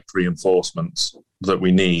correct reinforcements that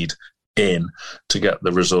we need in to get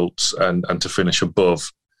the results and to finish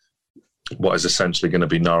above what is essentially going to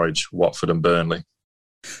be Norwich, Watford and Burnley.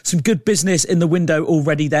 Some good business in the window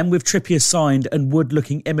already then, with Trippier signed and Wood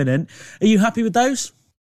looking imminent. Are you happy with those?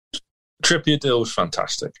 Trippier deal was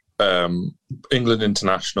fantastic. England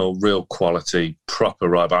international, real quality, proper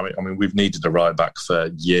right back. I mean, we've needed a right back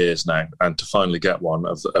for years now, and to finally get one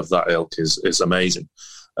of that ilk is amazing.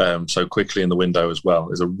 So quickly in the window as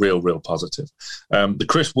well is a real positive. The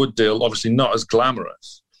Chris Wood deal, obviously not as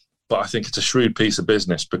glamorous, but I think it's a shrewd piece of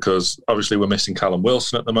business because obviously we're missing Callum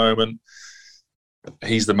Wilson at the moment.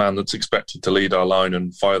 he's the man that's expected to lead our line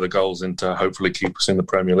and fire the goals in to hopefully keep us in the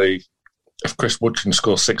Premier League. If Chris Wood can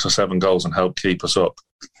score 6 or 7 goals and help keep us up,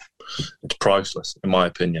 it's priceless, in my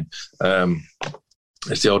opinion.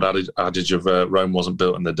 It's the old adage of Rome wasn't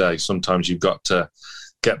built in a day. Sometimes you've got to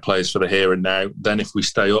get players for the here and now. Then if we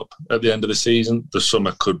stay up at the end of the season, the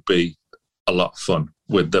summer could be a lot of fun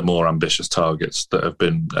with the more ambitious targets that have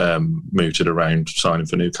been mooted around signing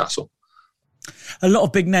for Newcastle. A lot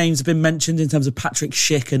of big names have been mentioned in terms of Patrick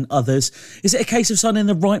Schick and others. Is it a case of signing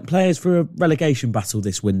the right players for a relegation battle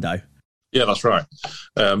this window? Yeah, that's right.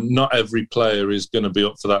 Not every player is going to be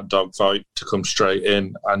up for that dogfight to come straight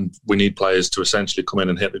in, and we need players to essentially come in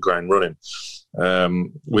and hit the ground running.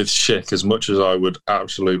 With Schick, as much as I would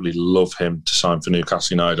absolutely love him to sign for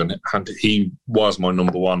Newcastle United, and he was my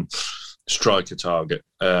number one striker target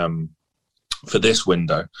for this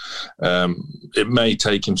window, it may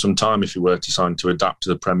take him some time if he were to sign to adapt to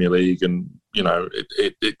the Premier League, and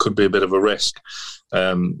it could be a bit of a risk.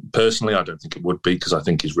 Personally, I don't think it would be, because I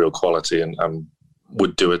think he's real quality and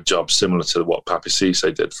would do a job similar to what Papi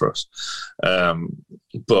Cisse did for us.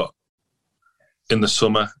 But in the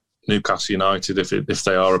summer, Newcastle United, if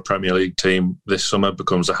they are a Premier League team this summer,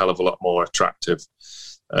 becomes a hell of a lot more attractive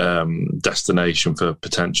destination for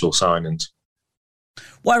potential signings.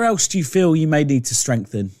 Where else do you feel you may need to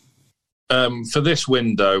strengthen? For this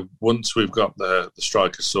window, once we've got the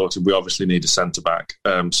strikers sorted, we obviously need a centre-back.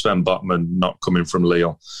 Sven Botman not coming from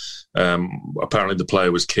Lille. Apparently the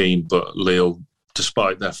player was keen, but Lille,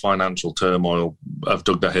 despite their financial turmoil, have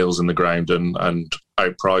dug their heels in the ground and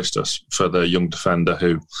outpriced us for the young defender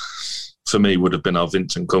who, for me, would have been our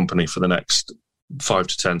Vincent Kompany for the next 5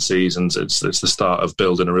 to 10 seasons. It's the start of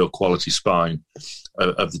building a real quality spine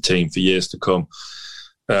of the team for years to come.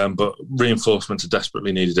 But reinforcements are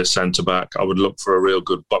desperately needed at centre-back. I would look for a real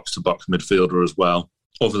good box-to-box midfielder as well.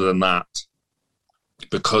 Other than that,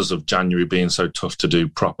 because of January being so tough to do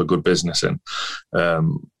proper good business in,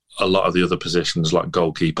 a lot of the other positions like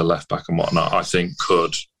goalkeeper, left-back and whatnot, I think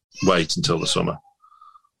could wait until the summer.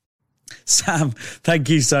 Sam, thank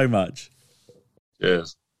you so much.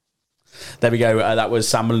 Cheers. There we go. That was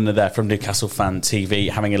Sam Mulliner there from Newcastle Fan TV,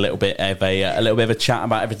 having a little bit of a chat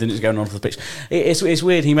about everything that's going on the pitch. It's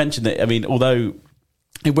weird. He mentioned that. I mean, although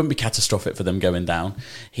it wouldn't be catastrophic for them going down,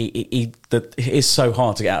 it is so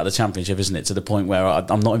hard to get out of the Championship, isn't it? To the point where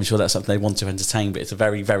I'm not even sure that's something they want to entertain, but it's a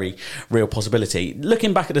very, very real possibility.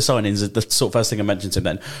 Looking back at the signings, the sort of first thing I mentioned to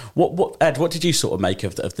them then, Ed, what did you sort of make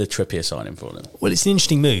of the Trippier signing for them? Well, it's an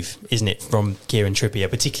interesting move, isn't it, from Kieran Trippier,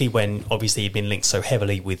 particularly when obviously he'd been linked so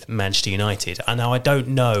heavily with Manchester United. And now I don't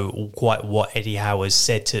know quite what Eddie Howe has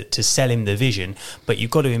said to sell him the vision, but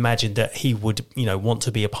you've got to imagine that he would, want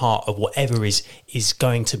to be a part of whatever is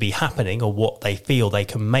going to be happening, or what they feel they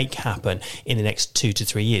can make happen in the next 2 to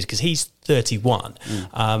 3 years, because he's 31.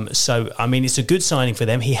 So, I mean, it's a good signing for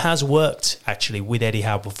them. He has worked actually with Eddie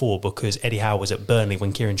Howe before, because Eddie Howe was at Burnley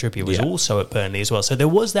when Kieran Trippier was also at Burnley as well. So there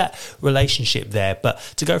was that relationship there. But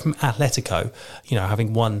to go from Atletico,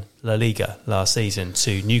 having won La Liga last season,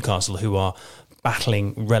 to Newcastle, who are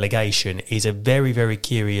battling relegation, is a very, very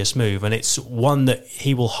curious move, and it's one that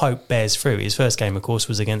he will hope bears fruit. His first game, of course,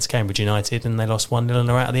 was against Cambridge United, and they lost 1-0 and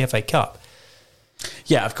are out of the FA Cup.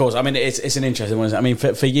 Yeah, of course. I mean, it's an interesting one. I mean,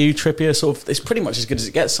 for you, Trippier, sort of, it's pretty much as good as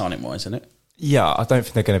it gets signing-wise, isn't it? Yeah, I don't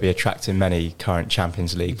think they're going to be attracting many current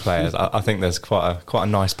Champions League players. I think there's quite a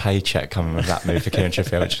nice paycheck coming with that move for Kieran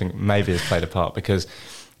Trippier, which I think maybe has played a part, because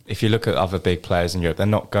if you look at other big players in Europe, they're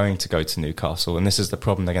not going to go to Newcastle, and this is the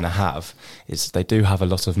problem they're going to have, is they do have a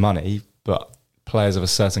lot of money, but players of a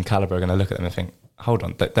certain calibre are going to look at them and think, hold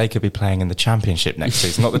on, they could be playing in the Championship next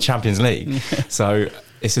season, not the Champions League. So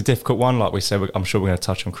it's a difficult one. Like we said, I'm sure we're going to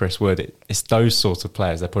touch on Chris Wood. It's those sorts of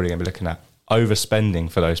players they're probably going to be looking at,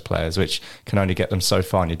 overspending for those players, which can only get them so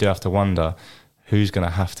far, and you do have to wonder who's going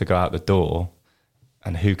to have to go out the door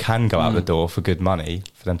and who can go out the door for good money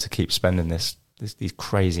for them to keep spending these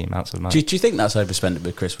crazy amounts of money. Do you think that's overspending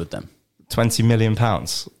with Chris Wood then? £20 million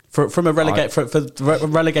from a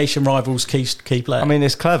relegation rivals key player. I mean,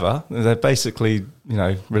 it's clever. They're basically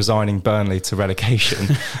resigning Burnley to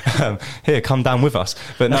relegation. Here, come down with us.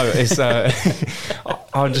 But no, it's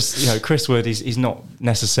I'm just Chris Wood. He's not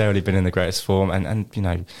necessarily been in the greatest form,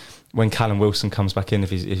 and when Callum Wilson comes back in,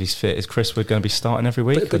 if he's fit, is Chris Wood going to be starting every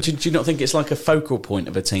week? But do you not think it's like a focal point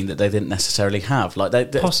of a team that they didn't necessarily have? Like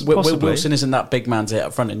possibly. Wilson isn't that big man to hit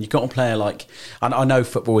up front, and you've got a player like, and I know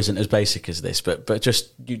football isn't as basic as this, but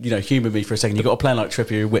just humour me for a second. You've got a player like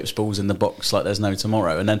Trippier who whips balls in the box like there's no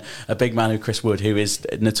tomorrow, and then a big man who Chris Wood, who is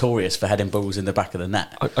notorious for heading balls in the back of the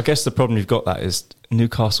net. I guess the problem you've got that is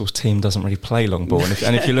Newcastle's team doesn't really play long ball,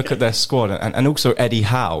 and if you look at their squad, and also Eddie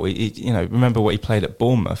Howe, remember what he played at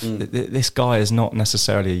Bournemouth. This guy is not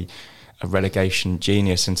necessarily a relegation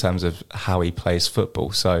genius in terms of how he plays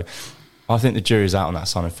football. So I think the jury's out on that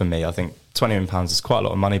signing for me. I think £20 million is quite a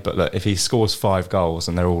lot of money, but look, if he scores 5 goals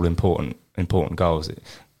and they're all important goals,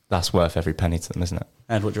 that's worth every penny to them, isn't it?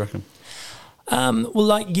 And what do you reckon? Well,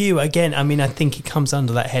 like you, again, I mean, I think it comes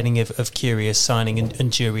under that heading of curious signing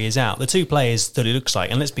and jury is out. The 2 players that it looks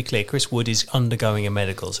like, and let's be clear, Chris Wood is undergoing a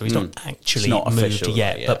medical, so he's not actually moved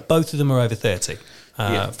yet, but both of them are over 30.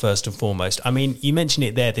 First and foremost. I mean, you mentioned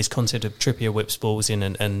it there, this concept of Trippier whips balls in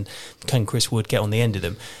and can Chris Wood get on the end of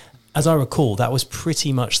them? As I recall, that was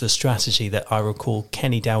pretty much the strategy that I recall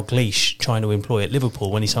Kenny Dalglish trying to employ at Liverpool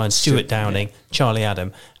when he signed Stuart Downing, Charlie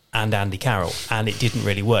Adam and Andy Carroll, and it didn't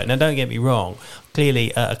really work. Now, don't get me wrong,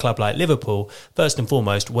 clearly at a club like Liverpool, first and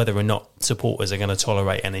foremost, whether or not supporters are going to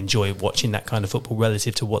tolerate and enjoy watching that kind of football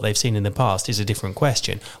relative to what they've seen in the past is a different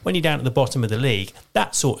question. When you're down at the bottom of the league,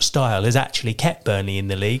 that sort of style has actually kept Burnley in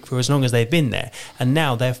the league for as long as they've been there, and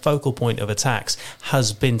now their focal point of attacks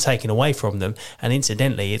has been taken away from them. And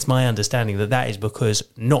incidentally, it's my understanding that is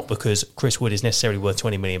not because Chris Wood is necessarily worth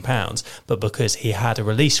 £20 million, but because he had a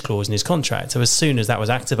release clause in his contract. So as soon as that was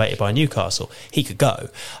activated by Newcastle, he could go.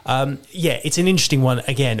 It's an interesting one,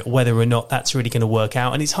 again, whether or not that's really going to work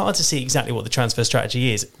out. And it's hard to see exactly what the transfer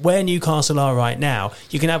strategy is. Where Newcastle are right now,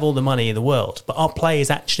 you can have all the money in the world, but are players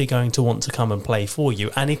actually going to want to come and play for you?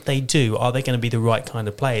 And if they do, are they going to be the right kind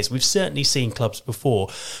of players? We've certainly seen clubs before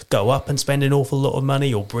go up and spend an awful lot of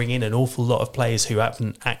money or bring in an awful lot of players who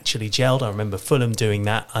haven't actually gelled. I remember Fulham doing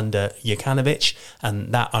that under Jokanovic,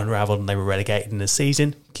 and that unravelled and they were relegated in the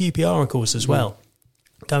season. QPR, of course, as well.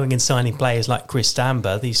 Going and signing players like Chris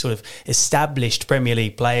Stamber, these sort of established Premier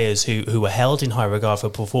League players who were held in high regard for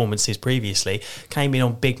performances previously, came in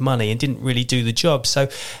on big money and didn't really do the job. So,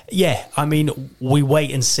 I mean, we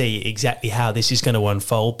wait and see exactly how this is going to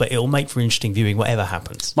unfold, but it'll make for interesting viewing whatever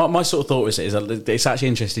happens. My sort of thought is it's actually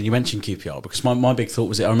interesting you mentioned QPR, because my big thought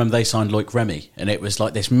was I remember they signed Loic Remy, and it was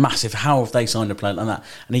like this massive, how have they signed a player like that?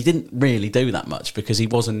 And he didn't really do that much because he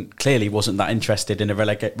clearly wasn't that interested in a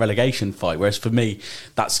relegation fight, whereas for me,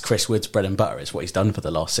 that's Chris Wood's bread and butter. Is what he's done for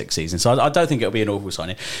the last 6 seasons. So I don't think it'll be an awful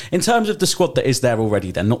signing. In terms of the squad that is there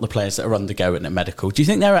already, then, not the players that are undergoing at medical, do you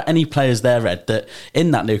think there are any players there, Ed, that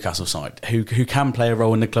in that Newcastle side who can play a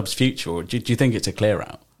role in the club's future, or do you think it's a clear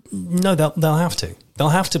out? No, they'll have to. They'll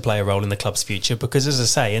have to play a role in the club's future because, as I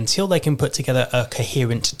say, until they can put together a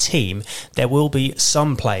coherent team, there will be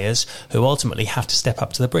some players who ultimately have to step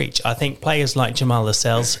up to the breach. I think players like Jamal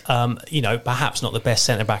Lascelles, perhaps not the best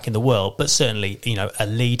centre-back in the world, but certainly, a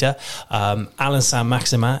leader. Alan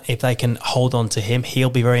Saint-Maximin, if they can hold on to him, he'll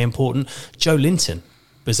be very important. Joe Linton,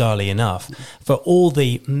 bizarrely enough, for all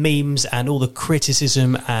the memes and all the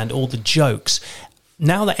criticism and all the jokes,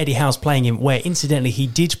 now that Eddie Howe's playing him, where incidentally he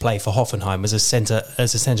did play for Hoffenheim as a centre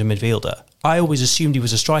midfielder, I always assumed he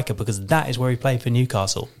was a striker because that is where he played for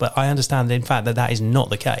Newcastle. But I understand, in fact, that is not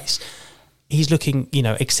the case. He's looking,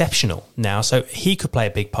 exceptional now, so he could play a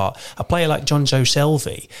big part. A player like John Joe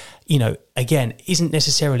Shelvey, again, isn't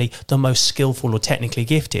necessarily the most skillful or technically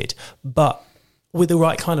gifted, but with the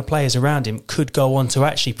right kind of players around him, could go on to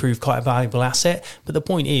actually prove quite a valuable asset. But the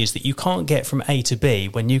point is that you can't get from A to B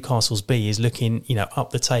when Newcastle's B is looking, up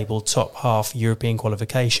the table, top half European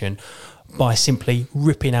qualification, by simply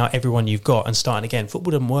ripping out everyone you've got and starting again.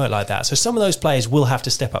 Football doesn't work like that. So some of those players will have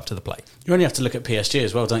to step up to the plate. You only have to look at PSG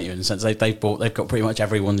as well, don't you? In the sense they've got pretty much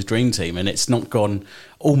everyone's dream team, and it's not gone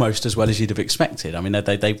almost as well as you'd have expected. I mean,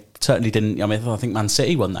 they certainly didn't. I mean, I think Man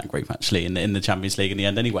City won that group actually in the Champions League in the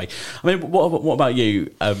end. Anyway, I mean, what about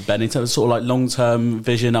you, Ben? In terms of sort of like long-term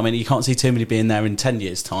vision, I mean, you can't see too many being there in 10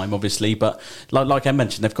 years' time, obviously, but like I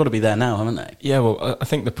mentioned, they've got to be there now, haven't they? Yeah, well, I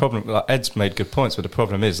think the problem, like Ed's made good points, but the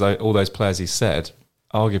problem is all those players he said,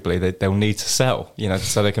 arguably they'll need to sell,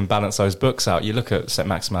 so they can balance those books out. You look at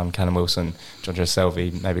Saint-Maximin, Callum Wilson, John Joe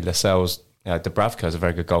Shelvey, maybe Lascelles, Dubravka is a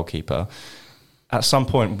very good goalkeeper. At some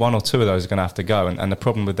point, one or two of those are going to have to go, and the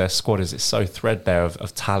problem with their squad is it's so threadbare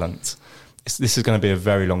of talent. This is going to be a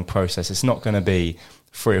very long process. It's not going to be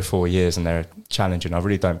 3 or 4 years and they're challenging. I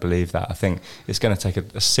really don't believe that. I think it's going to take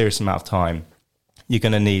a serious amount of time. You're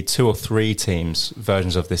going to need 2 or 3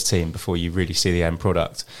 versions of this team before you really see the end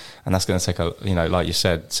product. And that's going to take like you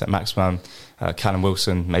said, Saint-Maximin, Callum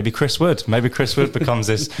Wilson, maybe Chris Wood. Maybe Chris Wood becomes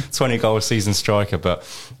this 20-goal season striker. But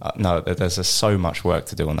no, there's so much work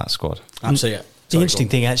to do on that squad. Absolutely. The interesting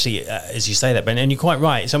thing, actually, as you say that, Ben, and you're quite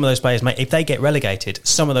right, some of those players, if they get relegated,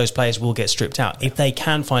 some of those players will get stripped out. If they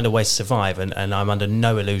can find a way to survive, and I'm under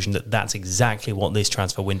no illusion that that's exactly what this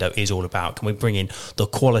transfer window is all about. Can we bring in the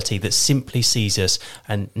quality that simply sees us?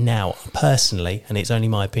 And now, personally, and it's only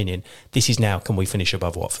my opinion, this is now, can we finish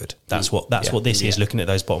above Watford? That's what this is, looking at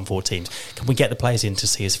those bottom 4 teams. Can we get the players in to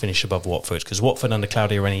see us finish above Watford? Because Watford under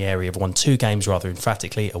Claudio Ranieri have won 2 games rather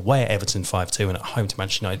emphatically, away at Everton 5-2 and at home to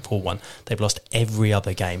Manchester United 4-1. They've lost every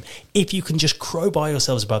other game. If you can just crowbar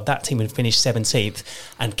yourselves above that team and finish 17th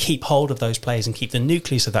and keep hold of those players and keep the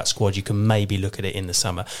nucleus of that squad, you can maybe look at it in the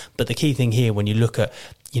summer. But the key thing here, when you look at,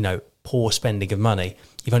 poor spending of money,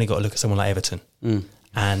 you've only got to look at someone like Everton.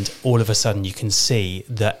 And all of a sudden you can see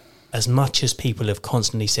that as much as people have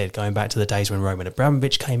constantly said, going back to the days when Roman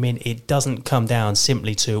Abramovich came in, it doesn't come down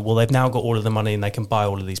simply to, well, they've now got all of the money and they can buy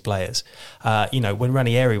all of these players. When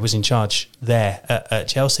Ranieri was in charge there at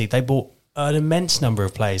Chelsea, they bought an immense number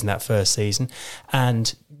of players in that first season,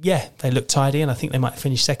 and they looked tidy, and I think they might have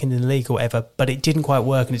finished second in the league or whatever, but it didn't quite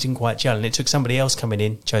work and it didn't quite gel, and it took somebody else coming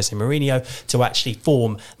in, Jose Mourinho, to actually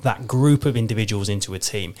form that group of individuals into a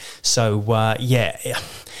team. So we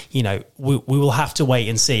will have to wait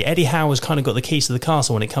and see. Eddie Howe has kind of got the keys to the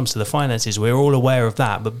castle when it comes to the finances. We're all aware of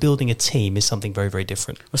that, but building a team is something very, very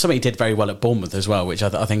different. Well, something he did very well at Bournemouth as well, which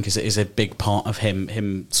I think is a big part of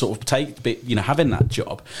him sort of having that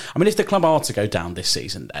job. I mean, if the club are to go down this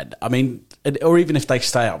season, then, I mean, or even if they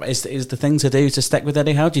stay up, is the thing to do to stick with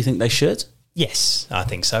Eddie Howe? Do you think they should? Yes, I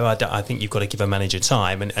think so. I think you've got to give a manager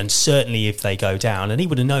time, and certainly if they go down, and he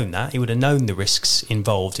would have known that, he would have known the risks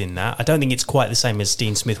involved in that. I don't think it's quite the same as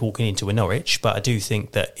Dean Smith walking into a Norwich, but I do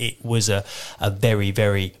think that it was a very,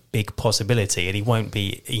 very big possibility, and he won't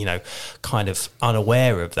be, kind of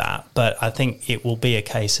unaware of that. But I think it will be a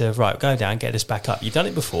case of, right, go down, get us back up. You've done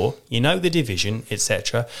it before, the division,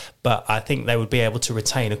 etc. But I think they would be able to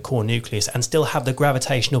retain a core nucleus and still have the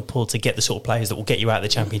gravitational pull to get the sort of players that will get you out of the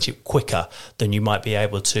Championship quicker than you might be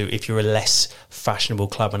able to if you're a less fashionable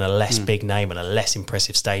club and a less big name and a less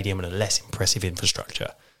impressive stadium and a less impressive infrastructure.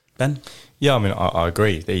 Ben? Yeah, I mean, I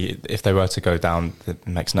agree. If they were to go down, it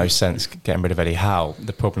makes no sense getting rid of Eddie Howe.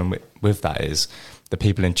 The problem with that is the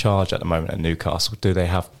people in charge at the moment at Newcastle, do they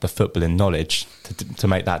have the footballing knowledge to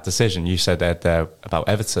make that decision? You said they're about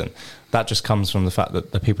Everton. That just comes from the fact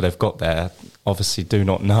that the people they've got there obviously do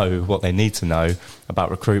not know what they need to know about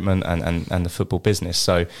recruitment and the football business.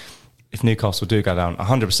 So if Newcastle do go down,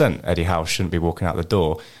 100% Eddie Howe shouldn't be walking out the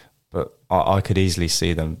door. But I could easily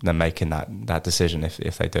see them making that decision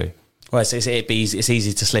if they do. Well, it's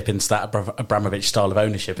easy to slip into that Abramovich style of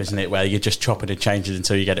ownership, isn't it? Where you're just chopping and changing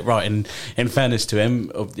until you get it right. And in fairness to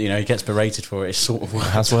him, he gets berated for it. It sort of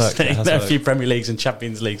has worked. A few Premier Leagues and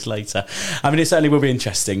Champions Leagues later. I mean, it certainly will be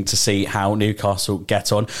interesting to see how Newcastle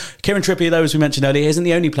get on. Kieran Trippier, though, as we mentioned earlier, isn't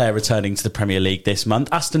the only player returning to the Premier League this month.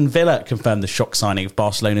 Aston Villa confirmed the shock signing of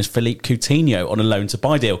Barcelona's Philippe Coutinho on a loan to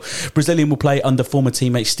buy deal. Brazilian will play under former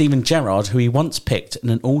teammate Steven Gerrard, who he once picked in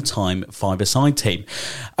an all-time five-a-side team.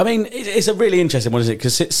 I mean, it's a really interesting one, isn't it?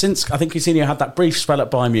 Because since I think Coutinho had that brief spell at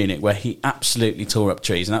Bayern Munich where he absolutely tore up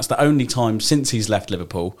trees, and that's the only time since he's left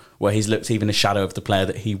Liverpool where he's looked even a shadow of the player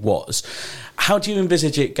that he was. How do you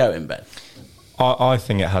envisage it going, Ben? I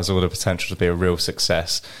think it has all the potential to be a real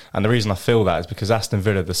success. And the reason I feel that is because Aston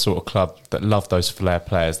Villa are the sort of club that love those flair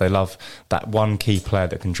players. They love that one key player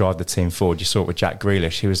that can drive the team forward. You saw it with Jack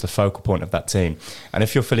Grealish. He was the focal point of that team. And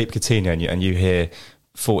if you're Philippe Coutinho and you hear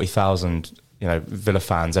 40,000 Villa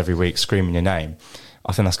fans every week screaming your name,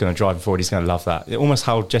 I think that's going to drive him forward. He's going to love that. Almost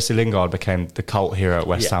how Jesse Lingard became the cult hero at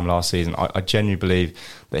West Ham last season. I genuinely believe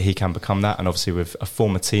that he can become that. And obviously with a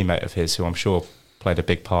former teammate of his, who I'm sure played a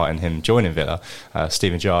big part in him joining Villa,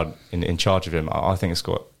 Steven Gerrard in charge of him, I think it's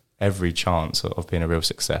got every chance of being a real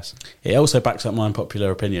success. It also backs up my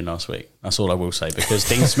unpopular opinion last week. That's all I will say, because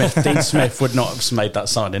Dean Smith would not have made that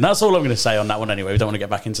signing. That's all I'm going to say on that one anyway. We don't want to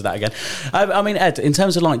get back into that again. I mean, Ed, in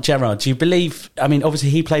terms of like Gerrard, do you believe, I mean,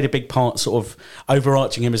 obviously he played a big part sort of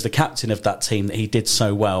overarching him as the captain of that team that he did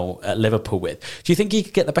so well at Liverpool with. Do you think he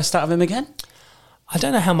could get the best out of him again? I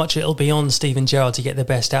don't know how much it'll be on Steven Gerrard to get the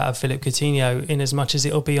best out of Philippe Coutinho, in as much as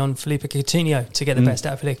it'll be on Philippe Coutinho to get the best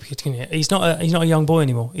out of Philippe Coutinho. He's not a young boy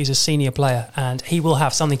anymore. He's a senior player, and he will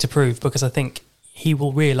have something to prove, because I think he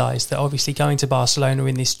will realise that obviously going to Barcelona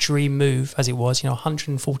in this dream move, as it was,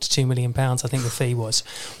 £142 million, I think the fee was,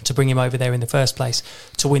 to bring him over there in the first place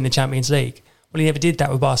to win the Champions League. Well, he never did that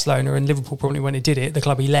with Barcelona, and Liverpool probably, when he did it, the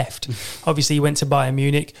club he left. Obviously, he went to Bayern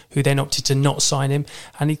Munich, who then opted to not sign him,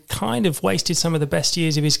 and he kind of wasted some of the best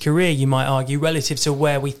years of his career, you might argue, relative to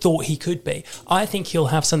where we thought he could be. I think he'll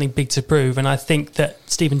have something big to prove, and I think that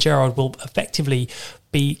Steven Gerrard will effectively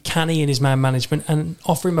be canny in his man management and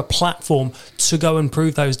offer him a platform to go and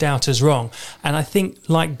prove those doubters wrong. And I think,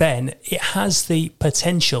 like Ben, it has the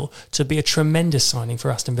potential to be a tremendous signing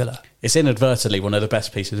for Aston Villa. It's inadvertently one of the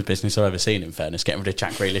best pieces of business I've ever seen, in fairness, getting rid of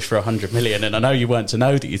Jack Grealish for 100 million. And I know you weren't to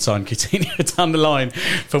know that you'd signed Coutinho down the line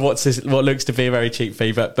for what looks to be a very cheap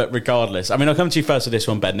fee. But regardless, I mean, I'll come to you first with this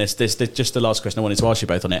one, Ben. This just the last question I wanted to ask you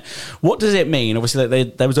both on it. What does it mean? Obviously,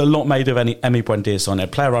 there was a lot made of Emi Buendia signing. A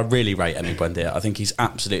player I really rate, Emi Buendia. I think he's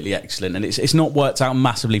absolutely excellent. And it's not worked out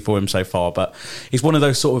massively for him so far, but he's one of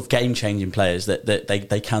those sort of game-changing players that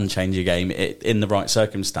they can change a game in the right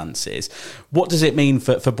circumstances. What does it mean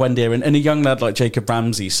for Buendia and a young lad like Jacob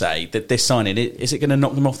Ramsey, say, that this signing, is it going to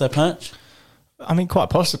knock them off their perch? I mean, quite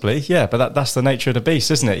possibly, yeah, but that's the nature of the beast,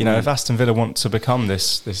 isn't it? You know, if Aston Villa want to become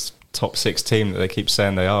this top 6 team that they keep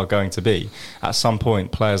saying they are going to be, at some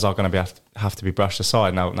point players are going to have to be brushed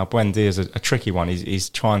aside. Now Buendia is a tricky one. He's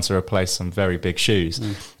trying to replace some very big shoes.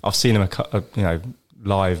 I've seen him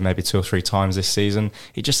live maybe 2 or 3 times this season.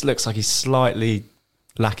 He just looks like he's slightly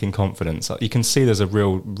lacking confidence. You can see there's a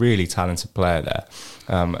really talented player there.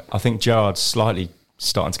 I think Gerrard's slightly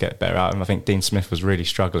starting to get better out of him. I think Dean Smith was really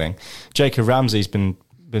struggling. Jacob Ramsey's been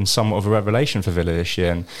somewhat of a revelation for Villa this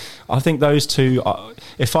year, and I think those two,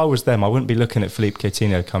 if I was them, I wouldn't be looking at Philippe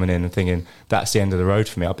Coutinho coming in and thinking that's the end of the road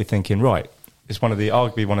for me. I'd be thinking, right, it's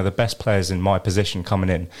arguably one of the best players in my position coming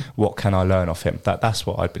in. What can I learn off him? That's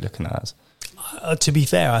what I'd be looking at as. To be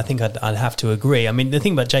fair, I think I'd have to agree. I mean, the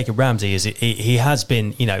thing about Jacob Ramsey is he has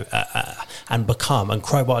been, and become and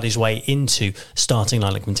crowbarred his way into starting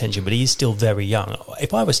line of contention, but he is still very young.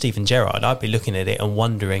 If I were Steven Gerrard, I'd be looking at it and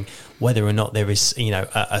wondering whether or not there is,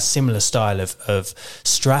 a similar style of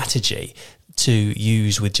strategy to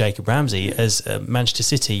use with Jacob Ramsey as Manchester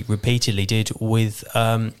City repeatedly did with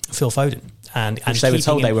Phil Foden. And they were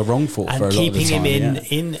told they were wrong for a lot of the time. And keeping him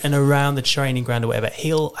in and around the training ground or whatever,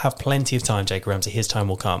 he'll have plenty of time, Jacob Ramsey. His time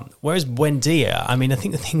will come. Whereas Buendia, I mean, I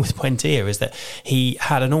think the thing with Buendia is that he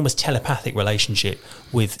had an almost telepathic relationship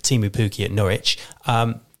with Timu Pukki at Norwich.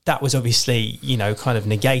 That was obviously, kind of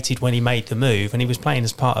negated when he made the move, and he was playing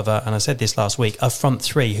as part of and I said this last week, a front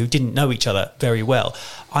three who didn't know each other very well.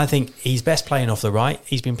 I think he's best playing off the right.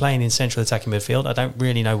 He's been playing in central attacking midfield. I don't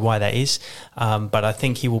really know why that is, but I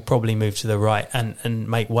think he will probably move to the right and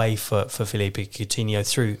make way for Philippe Coutinho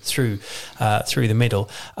through the middle.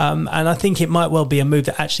 And I think it might well be a move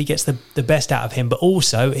that actually gets the best out of him, but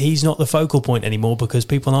also he's not the focal point anymore because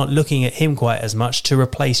people aren't looking at him quite as much to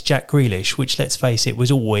replace Jack Grealish, which, let's face it, was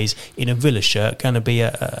always in a Villa shirt going to be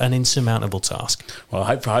an insurmountable task. Well,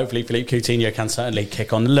 hopefully Philippe Coutinho can certainly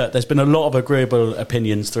kick on. Look, there's been a lot of agreeable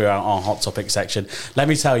opinions throughout our Hot Topic section. Let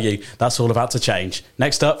me tell you, that's all about to change.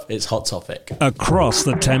 Next up, it's Hot Topic. Across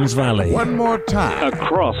the Thames Valley. One more time.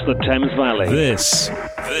 Across the Thames Valley. This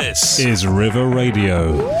is River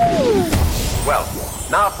Radio. Well,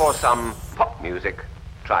 now for some pop music.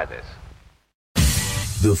 Try this.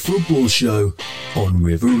 The Football Show on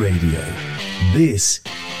River Radio. This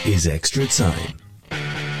is Extra Time.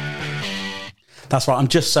 That's right, I'm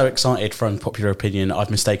just so excited for Unpopular Opinion,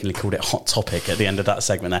 I've mistakenly called it Hot Topic at the end of that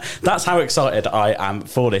segment there. That's how excited I am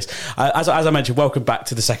for this. As I mentioned, welcome back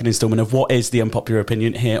to the second instalment of What is the Unpopular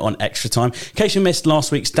Opinion here on Extra Time. In case you missed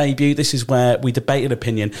last week's debut, this is where we debate an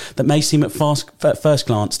opinion that may seem at first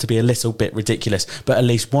glance to be a little bit ridiculous, but at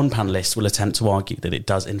least one panellist will attempt to argue that it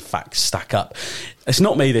does in fact stack up. It's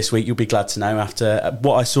not me this week, you'll be glad to know, after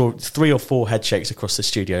what I saw 3 or 4 head shakes across the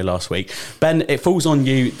studio last week. Ben, it falls on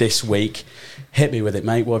you this week. Hit me with it,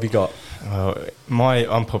 mate. What have you got? Well, my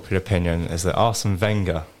unpopular opinion is that Arsene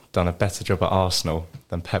Wenger done a better job at Arsenal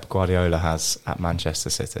than Pep Guardiola has at Manchester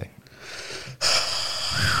City.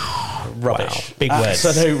 Rubbish. Wow. Big words.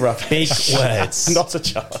 Absolute rubbish. Big words. Not a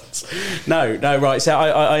chance. No, right. So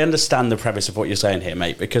I understand the premise of what you're saying here,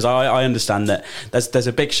 mate, because I understand that there's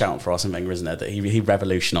a big shout for Arsene Wenger, isn't there, that he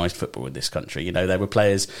revolutionised football in this country. There were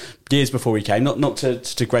players years before he came, not to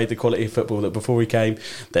degrade the quality of football, that before he came,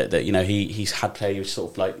 that he's had players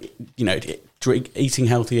sort of like, eating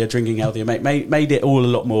healthier, drinking healthier, made it all a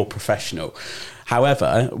lot more professional.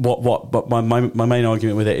 However, what my main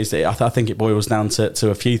argument with it is that I think it boils down to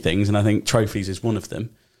a few things, and I think trophies is one of them.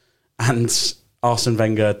 And Arsene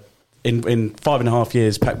Wenger, in 5.5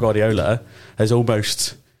 years, Pep Guardiola has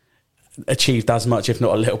almost achieved as much, if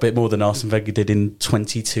not a little bit more, than Arsene Wenger did in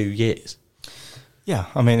 22 years. Yeah,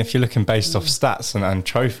 I mean, if you're looking based off stats and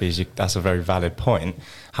trophies, that's a very valid point.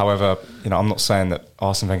 However, I'm not saying that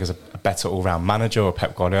Arsene Wenger's a better all-round manager or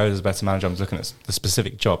Pep Guardiola's a better manager. I'm looking at the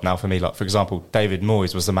specific job. Now, for me, like, for example, David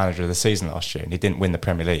Moyes was the manager of the season last year and he didn't win the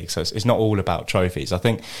Premier League. So it's not all about trophies. I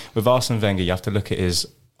think with Arsene Wenger, you have to look at his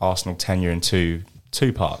Arsenal tenure in two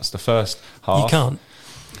parts. The first half... You can't.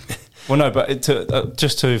 Well, no, but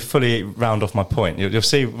just to fully round off my point, you'll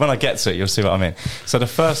see when I get to it, you'll see what I mean. So the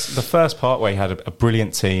first part where he had a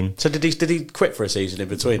brilliant team. So did he quit for a season in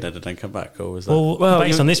between and then come back, or was that? Well,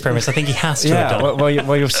 based on this premise, I think he has to. Yeah, have done.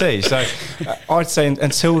 well, you'll see. So I'd say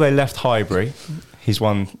until they left Highbury, he's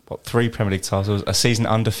won 3 Premier League titles, a season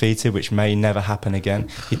undefeated, which may never happen again.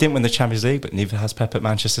 He didn't win the Champions League, but neither has Pep at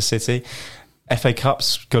Manchester City. FA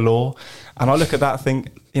Cups galore. And I look at that and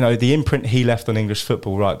think, the imprint he left on English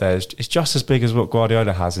football right there is just as big as what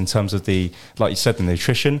Guardiola has in terms of the, like you said, the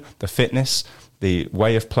nutrition, the fitness, the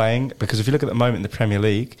way of playing. Because if you look at the moment in the Premier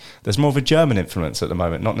League, there's more of a German influence at the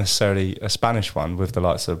moment, not necessarily a Spanish one, with the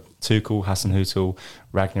likes of Tuchel, Hasenhüttl,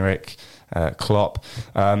 Ragnarik, Klopp.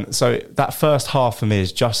 So that first half for me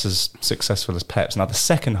is just as successful as Pep's. Now the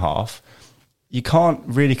second half, you can't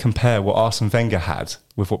really compare what Arsene Wenger had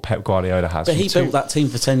with what Pep Guardiola has. But he built that team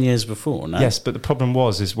for 10 years before, no? Yes, but the problem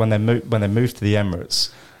is when they moved to the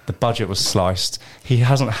Emirates, the budget was sliced. He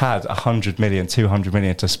hasn't had 100 million, 200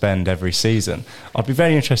 million to spend every season. I'd be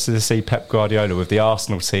very interested to see Pep Guardiola with the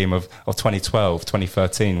Arsenal team of 2012,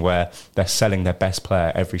 2013, where they're selling their best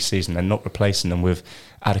player every season. They're not replacing them with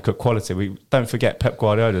adequate quality. We don't forget Pep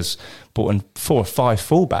Guardiola's brought in 4 or 5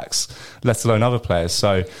 fullbacks, let alone other players.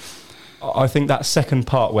 So I think that second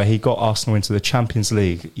part where he got Arsenal into the Champions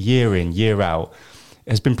League year in, year out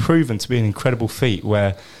has been proven to be an incredible feat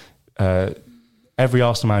where every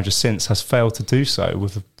Arsenal manager since has failed to do so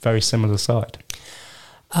with a very similar side.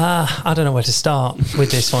 I don't know where to start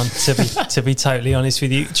with this one, to be totally honest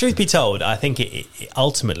with you. Truth be told, I think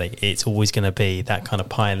ultimately it's always going to be that kind of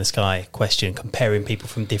pie in the sky question, comparing people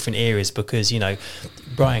from different eras, because,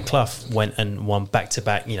 Brian Clough went and won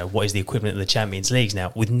back-to-back, what is the equivalent of the Champions Leagues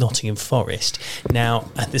now, with Nottingham Forest. Now,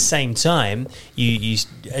 at the same time, you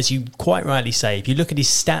as you quite rightly say, if you look at his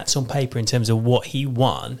stats on paper in terms of what he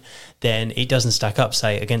won, then it doesn't stack up,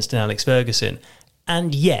 say, against an Alex Ferguson.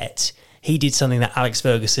 And yet he did something that Alex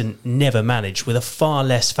Ferguson never managed with a far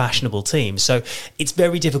less fashionable team. So it's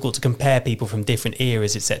very difficult to compare people from different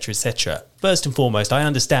eras, etc., etc. First and foremost, I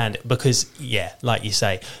understand because, like you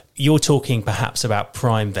say, you're talking perhaps about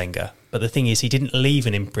prime Wenger. But the thing is, he didn't leave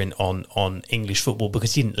an imprint on English football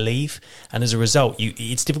because he didn't leave. And as a result,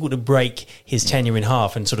 it's difficult to break his tenure in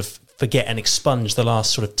half and sort of forget and expunge the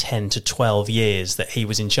last sort of 10 to 12 years that he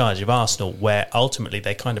was in charge of Arsenal, where ultimately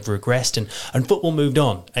they kind of regressed and football moved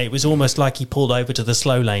on. It was almost like he pulled over to the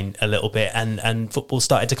slow lane a little bit and football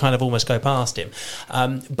started to kind of almost go past him.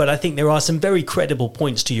 But I think there are some very credible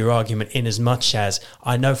points to your argument, in as much as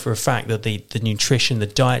I know for a fact that the nutrition, the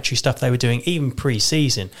dietary stuff they were doing, even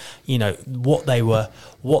pre-season, what they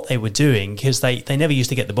were doing, because they never used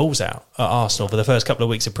to get the balls out at Arsenal for the first couple of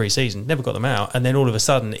weeks of pre-season, never got them out, and then all of a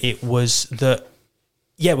sudden it was that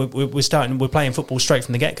we're playing football straight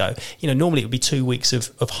from the get-go. Normally it would be 2 weeks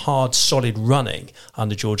of hard, solid running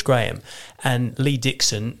under George Graham, and Lee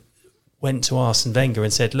Dixon went to Arsene Wenger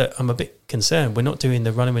and said, look, I'm a bit concerned. We're not doing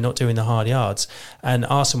the running, we're not doing the hard yards. And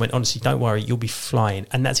Arsene went, honestly, don't worry, you'll be flying.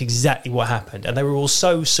 And that's exactly what happened. And they were all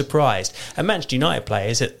so surprised. And Manchester United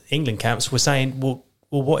players at England camps were saying, well,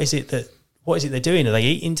 what is it they're doing? Are they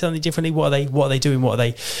eating something differently? What are they doing?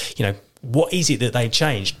 What is it that they've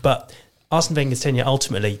changed? But Arsene Wenger's tenure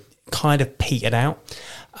ultimately kind of petered out.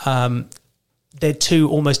 They're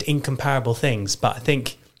two almost incomparable things, but I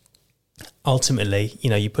think ultimately,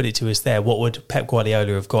 you put it to us there, what would Pep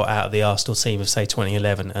Guardiola have got out of the Arsenal team of, say,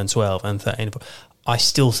 2011 and 12 and 13? I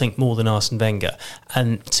still think more than Arsene Wenger.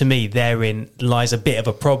 And to me, therein lies a bit of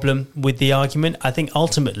a problem with the argument. I think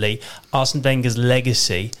ultimately, Arsene Wenger's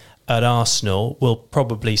legacy at Arsenal will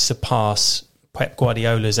probably surpass Pep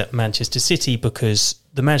Guardiola's at Manchester City, because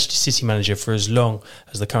the Manchester City manager, for as long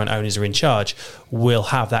as the current owners are in charge, will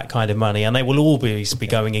have that kind of money, and they will always be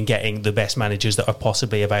going and getting the best managers that are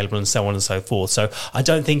possibly available, and so on and so forth. So I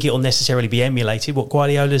don't think it will necessarily be emulated what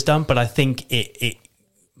Guardiola's done, but I think it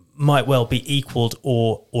might well be equalled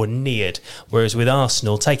or neared. Whereas with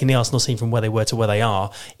Arsenal, taking the Arsenal team from where they were to where they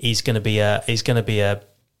are is going to be a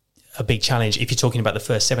big challenge if you're talking about the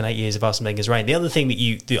first 7-8 years of Arsene Wenger's reign. The other thing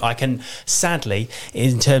that I can, sadly,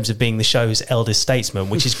 in terms of being the show's eldest statesman,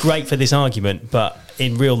 which is great for this argument, but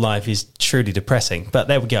in real life is truly depressing, but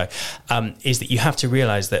there we go, is that you have to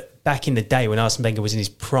realise that back in the day when Arsene Wenger was in his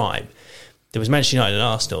prime, there was Manchester United and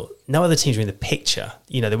Arsenal. No other teams were in the picture.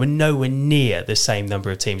 There were nowhere near the same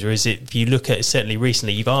number of teams. Whereas if you look at it, certainly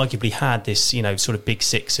recently, you've arguably had this, sort of big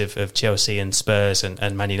six of Chelsea and Spurs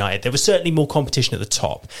and Man United. There was certainly more competition at the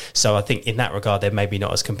top. So I think in that regard, they're maybe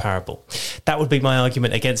not as comparable. That would be my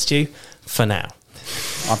argument against you for now.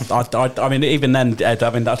 I mean, even then, Ed,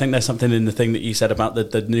 I think there's something in the thing that you said about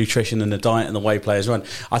the nutrition and the diet and the way players run.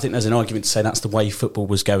 I think there's an argument to say that's the way football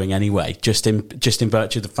was going anyway, just in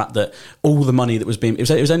virtue of the fact that all the money that was being... It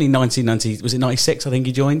was only 1990... Was it 96, I think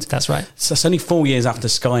he joined? That's right. So it's only 4 years after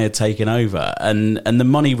Sky had taken over, and the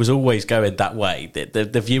money was always going that way.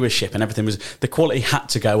 The viewership and everything was... The quality had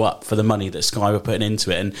to go up for the money that Sky were putting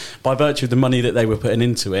into it, and by virtue of the money that they were putting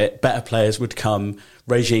into it, better players would come...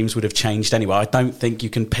 Regimes would have changed anyway. I don't think you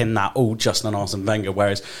can pin that all just on Arsene Wenger,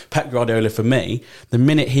 whereas Pep Guardiola, for me, the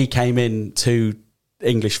minute he came into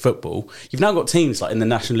English football, you've now got teams like in the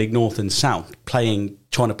National League North and South trying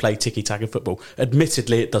to play tiki-taka football.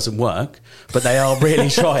 Admittedly, it doesn't work, but they are really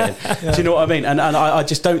trying. Do you know what I mean? And I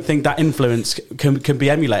just don't think that influence can be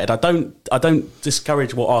emulated. I don't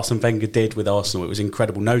discourage what Arsene Wenger did with Arsenal. It was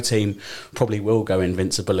incredible. No team probably will go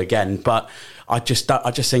invincible again, but I just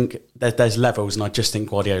think there's levels, and I just think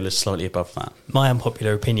Guardiola's slightly above that. My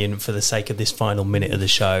unpopular opinion, for the sake of this final minute of the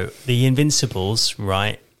show, the Invincibles,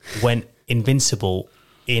 right, went invincible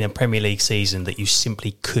in a Premier League season that you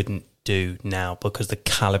simply couldn't do now because the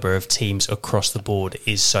calibre of teams across the board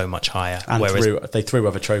is so much higher. And they threw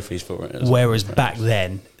other trophies for it. Whereas back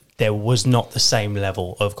then, there was not the same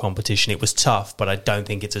level of competition. It was tough, but I don't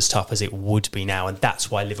think it's as tough as it would be now, and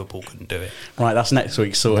that's why Liverpool couldn't do it. Right, that's next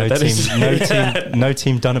week's sorted. No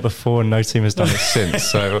team done it before, and no team has done it since.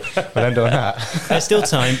 So we'll end on that. There's still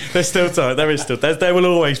time. There's still time. There will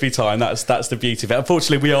always be time. That's the beauty of it.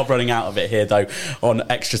 Unfortunately, we are running out of it here, though, on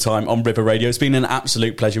Extra Time on River Radio. It's been an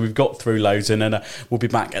absolute pleasure. We've got through loads, and we'll be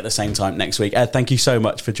back at the same time next week. Ed, thank you so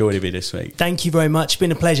much for joining me this week. Thank you very much.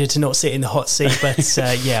 Been a pleasure to not sit in the hot seat, but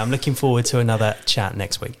I'm looking forward to another chat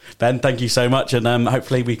next week. Ben, thank you so much, and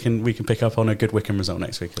hopefully we can pick up on a good Wycombe result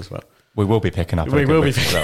next week as well. We will be picking up. We will be picking